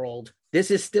metal world.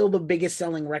 This is still the biggest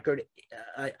selling record.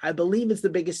 I believe it's the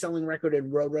biggest selling record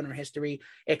in Roadrunner history,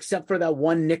 except for that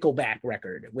one Nickelback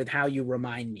record with How You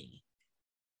Remind Me.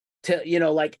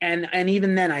 And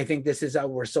even then, I think this is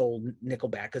oversold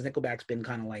Nickelback, because Nickelback's been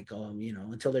kind of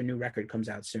until their new record comes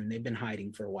out soon, they've been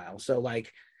hiding for a while. So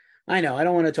I know I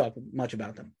don't want to talk much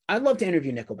about them. I'd love to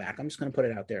interview Nickelback. I'm just going to put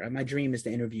it out there. My dream is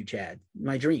to interview Chad.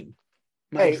 My dream.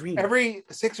 Every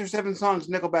 6 or 7 songs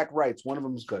Nickelback writes, one of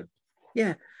them is good.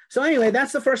 Yeah. So anyway,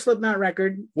 that's the first Slipknot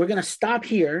record. We're going to stop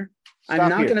here. I'm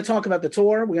not going to talk about the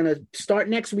tour. We're going to start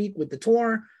next week with the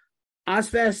tour.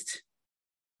 Ozfest,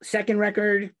 second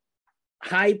record,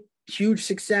 hype, huge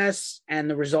success, and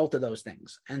the result of those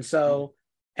things. And so,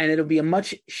 and it'll be a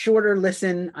much shorter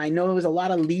listen. I know it was a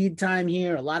lot of lead time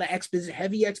here, a lot of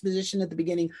heavy exposition at the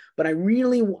beginning, but I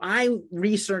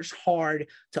researched hard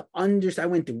to understand. I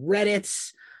went through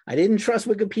Reddits. I didn't trust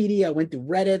Wikipedia. I went through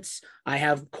Reddits. I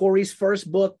have Corey's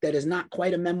first book that is not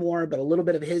quite a memoir, but a little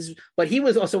bit of his, but he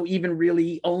was also even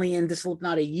really only into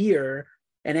Slipknot a year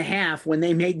and a half when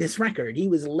they made this record. He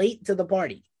was late to the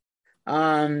party.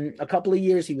 A couple of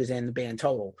years he was in the band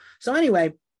total. So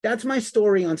anyway, that's my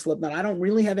story on Slipknot. I don't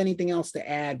really have anything else to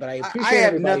add, but I appreciate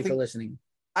everybody for listening.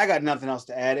 I got nothing else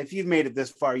to add. If you've made it this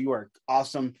far, you are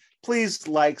awesome. Please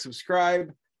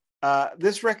subscribe.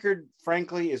 This record,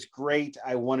 frankly, is great.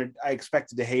 I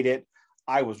expected to hate it.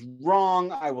 I was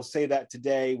wrong. I will say that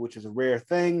today, which is a rare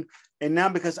thing. And now,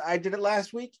 because I did it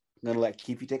last week, I'm going to let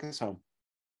Keefy take us home.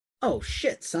 Oh,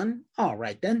 shit, son. All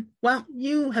right, then. Well,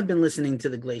 you have been listening to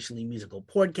the Glacially Musical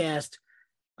Podcast.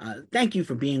 Thank you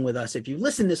for being with us. If you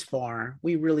listened this far,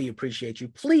 we really appreciate you.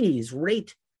 Please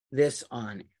rate this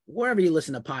on wherever you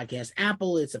listen to podcasts.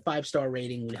 Apple, it's a 5-star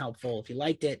rating, would be helpful if you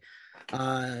liked it.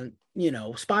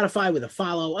 Spotify with a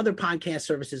follow, other podcast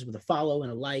services with a follow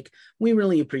and a like. We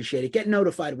really appreciate it. Get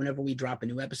notified whenever we drop a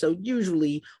new episode,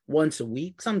 usually once a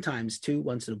week, sometimes two,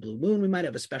 once in a blue moon. We might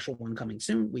have a special one coming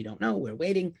soon. We don't know. We're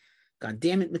waiting. God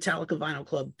damn it, Metallica Vinyl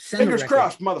Club. Fingers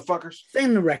crossed, motherfuckers.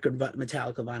 Send the record,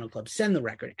 Metallica Vinyl Club. Send the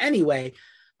record. Anyway,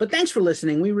 but thanks for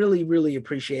listening. We really, really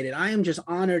appreciate it. I am just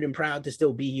honored and proud to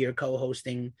still be here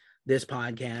co-hosting this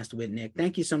podcast with Nick.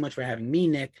 Thank you so much for having me,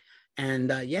 Nick.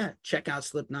 And check out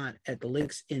Slipknot at the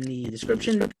links in the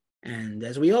description. And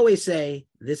as we always say,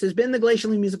 this has been the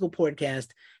Glacially Musical Podcast.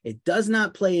 It does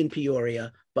not play in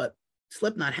Peoria, but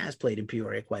Slipknot has played in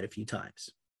Peoria quite a few times.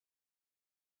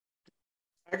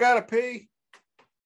 I gotta pee.